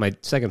 my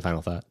second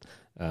final thought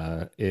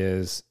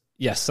is,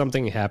 yes,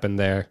 something happened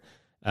there.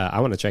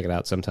 I want to check it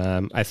out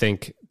sometime. I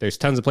think there's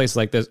tons of places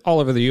like this all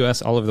over the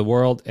U.S., all over the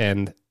world.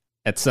 And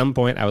at some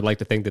point, I would like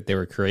to think that they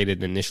were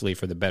created initially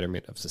for the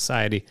betterment of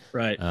society.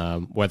 Right.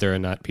 Whether or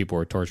not people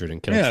were tortured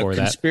and killed for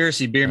that.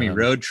 Conspiracy beer me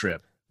road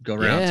trip. Go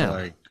around to,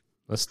 like.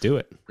 Let's do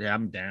it. Yeah,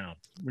 I'm down.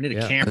 We need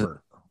a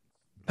camper.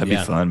 That'd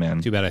be fun,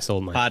 man. Too bad I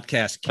sold my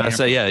podcast camper. I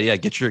say,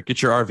 get your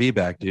RV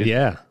back, dude.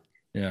 Yeah.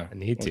 I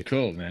need to.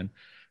 Cool, man.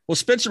 Well,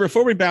 Spencer,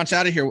 before we bounce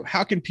out of here,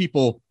 how can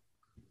people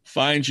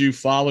find you,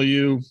 follow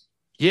you?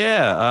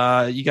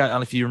 Yeah, you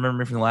got, if you remember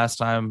me from the last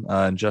time,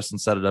 and Justin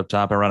set it up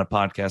top, I run a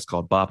podcast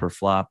called Bop or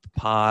Flop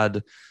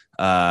Pod.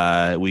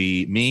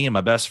 Me and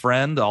my best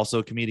friend,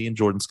 also comedian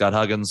Jordan Scott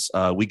Huggins,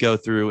 we go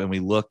through and we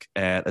look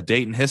at a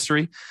date in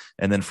history,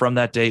 and then from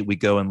that date we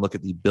go and look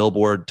at the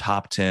Billboard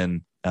Top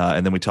 10,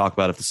 and then we talk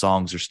about if the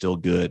songs are still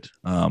good.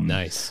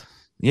 Nice.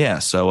 Yeah,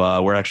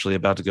 so we're actually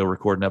about to go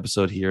record an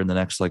episode here in the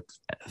next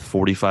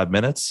 45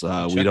 minutes.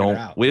 We don't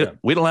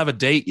have a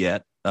date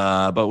yet.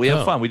 But we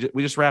have fun. We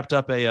just wrapped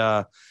up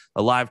a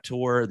live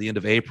tour at the end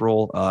of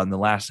April, and the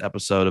last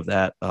episode of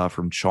that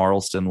from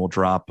Charleston will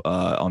drop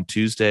on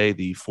Tuesday,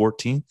 the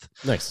 14th.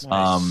 Nice.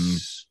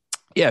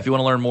 If you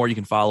want to learn more, you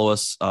can follow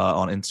us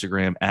on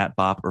Instagram at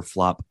Bop or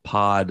Flop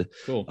Pod,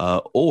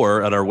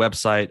 or at our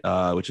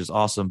website, which is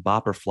awesome,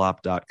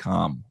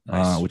 boporflop.com,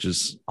 which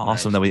is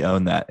awesome that we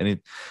own that.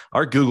 And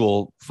our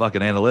Google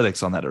fucking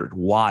analytics on that are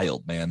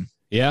wild, man.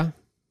 Yeah.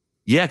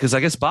 Yeah, because I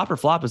guess Bop or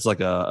Flop is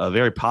like a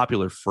very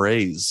popular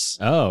phrase.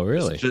 Oh,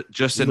 really?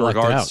 Just in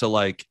regards to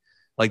like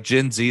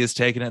Gen Z is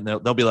taking it, and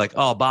they'll be like,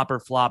 "Oh, Bop or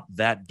Flop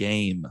that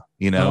game,"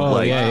 you know?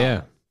 Oh,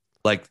 yeah.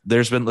 Like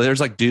there's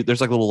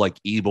little like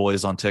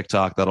e-boys on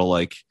TikTok that'll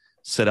like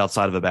sit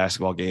outside of a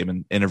basketball game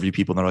and interview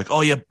people, and they're like,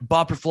 "Oh yeah,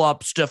 Bop or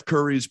Flop Steph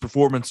Curry's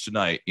performance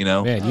tonight," you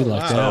know? Man, you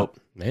lucked out.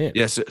 Man.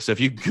 Yeah, so if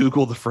you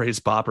Google the phrase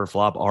Bop or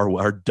Flop, our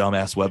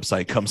dumbass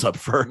website comes up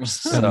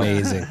first. So.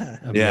 Amazing.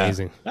 Yeah.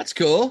 That's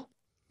cool.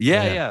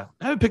 Yeah.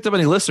 I haven't picked up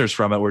any listeners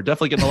from it. We're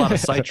definitely getting a lot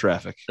of site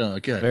traffic. Oh,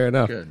 good. Fair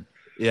enough. Good.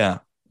 Yeah.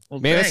 Well,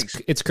 man, thanks.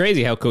 It's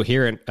crazy how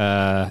coherent,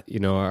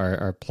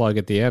 our plug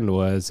at the end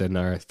was, and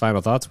our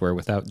final thoughts were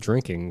without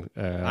drinking.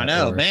 I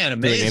know, man,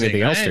 amazing.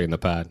 Anything else during the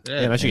pod?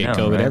 Yeah, man, I should get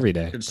COVID every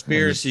day.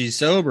 Conspiracy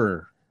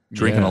sober.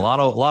 Drinking a lot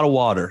of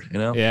water, you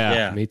know.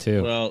 Yeah, me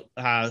too. Well,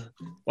 I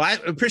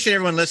appreciate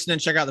everyone listening.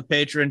 Check out the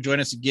Patreon. Join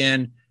us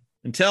again.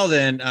 Until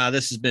then,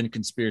 this has been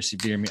Conspiracy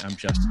Beer Me. I'm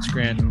Justin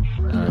Scranton.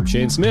 I'm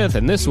Shane Smith,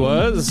 and this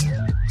was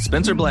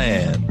Spencer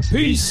Bland.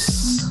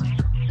 Peace.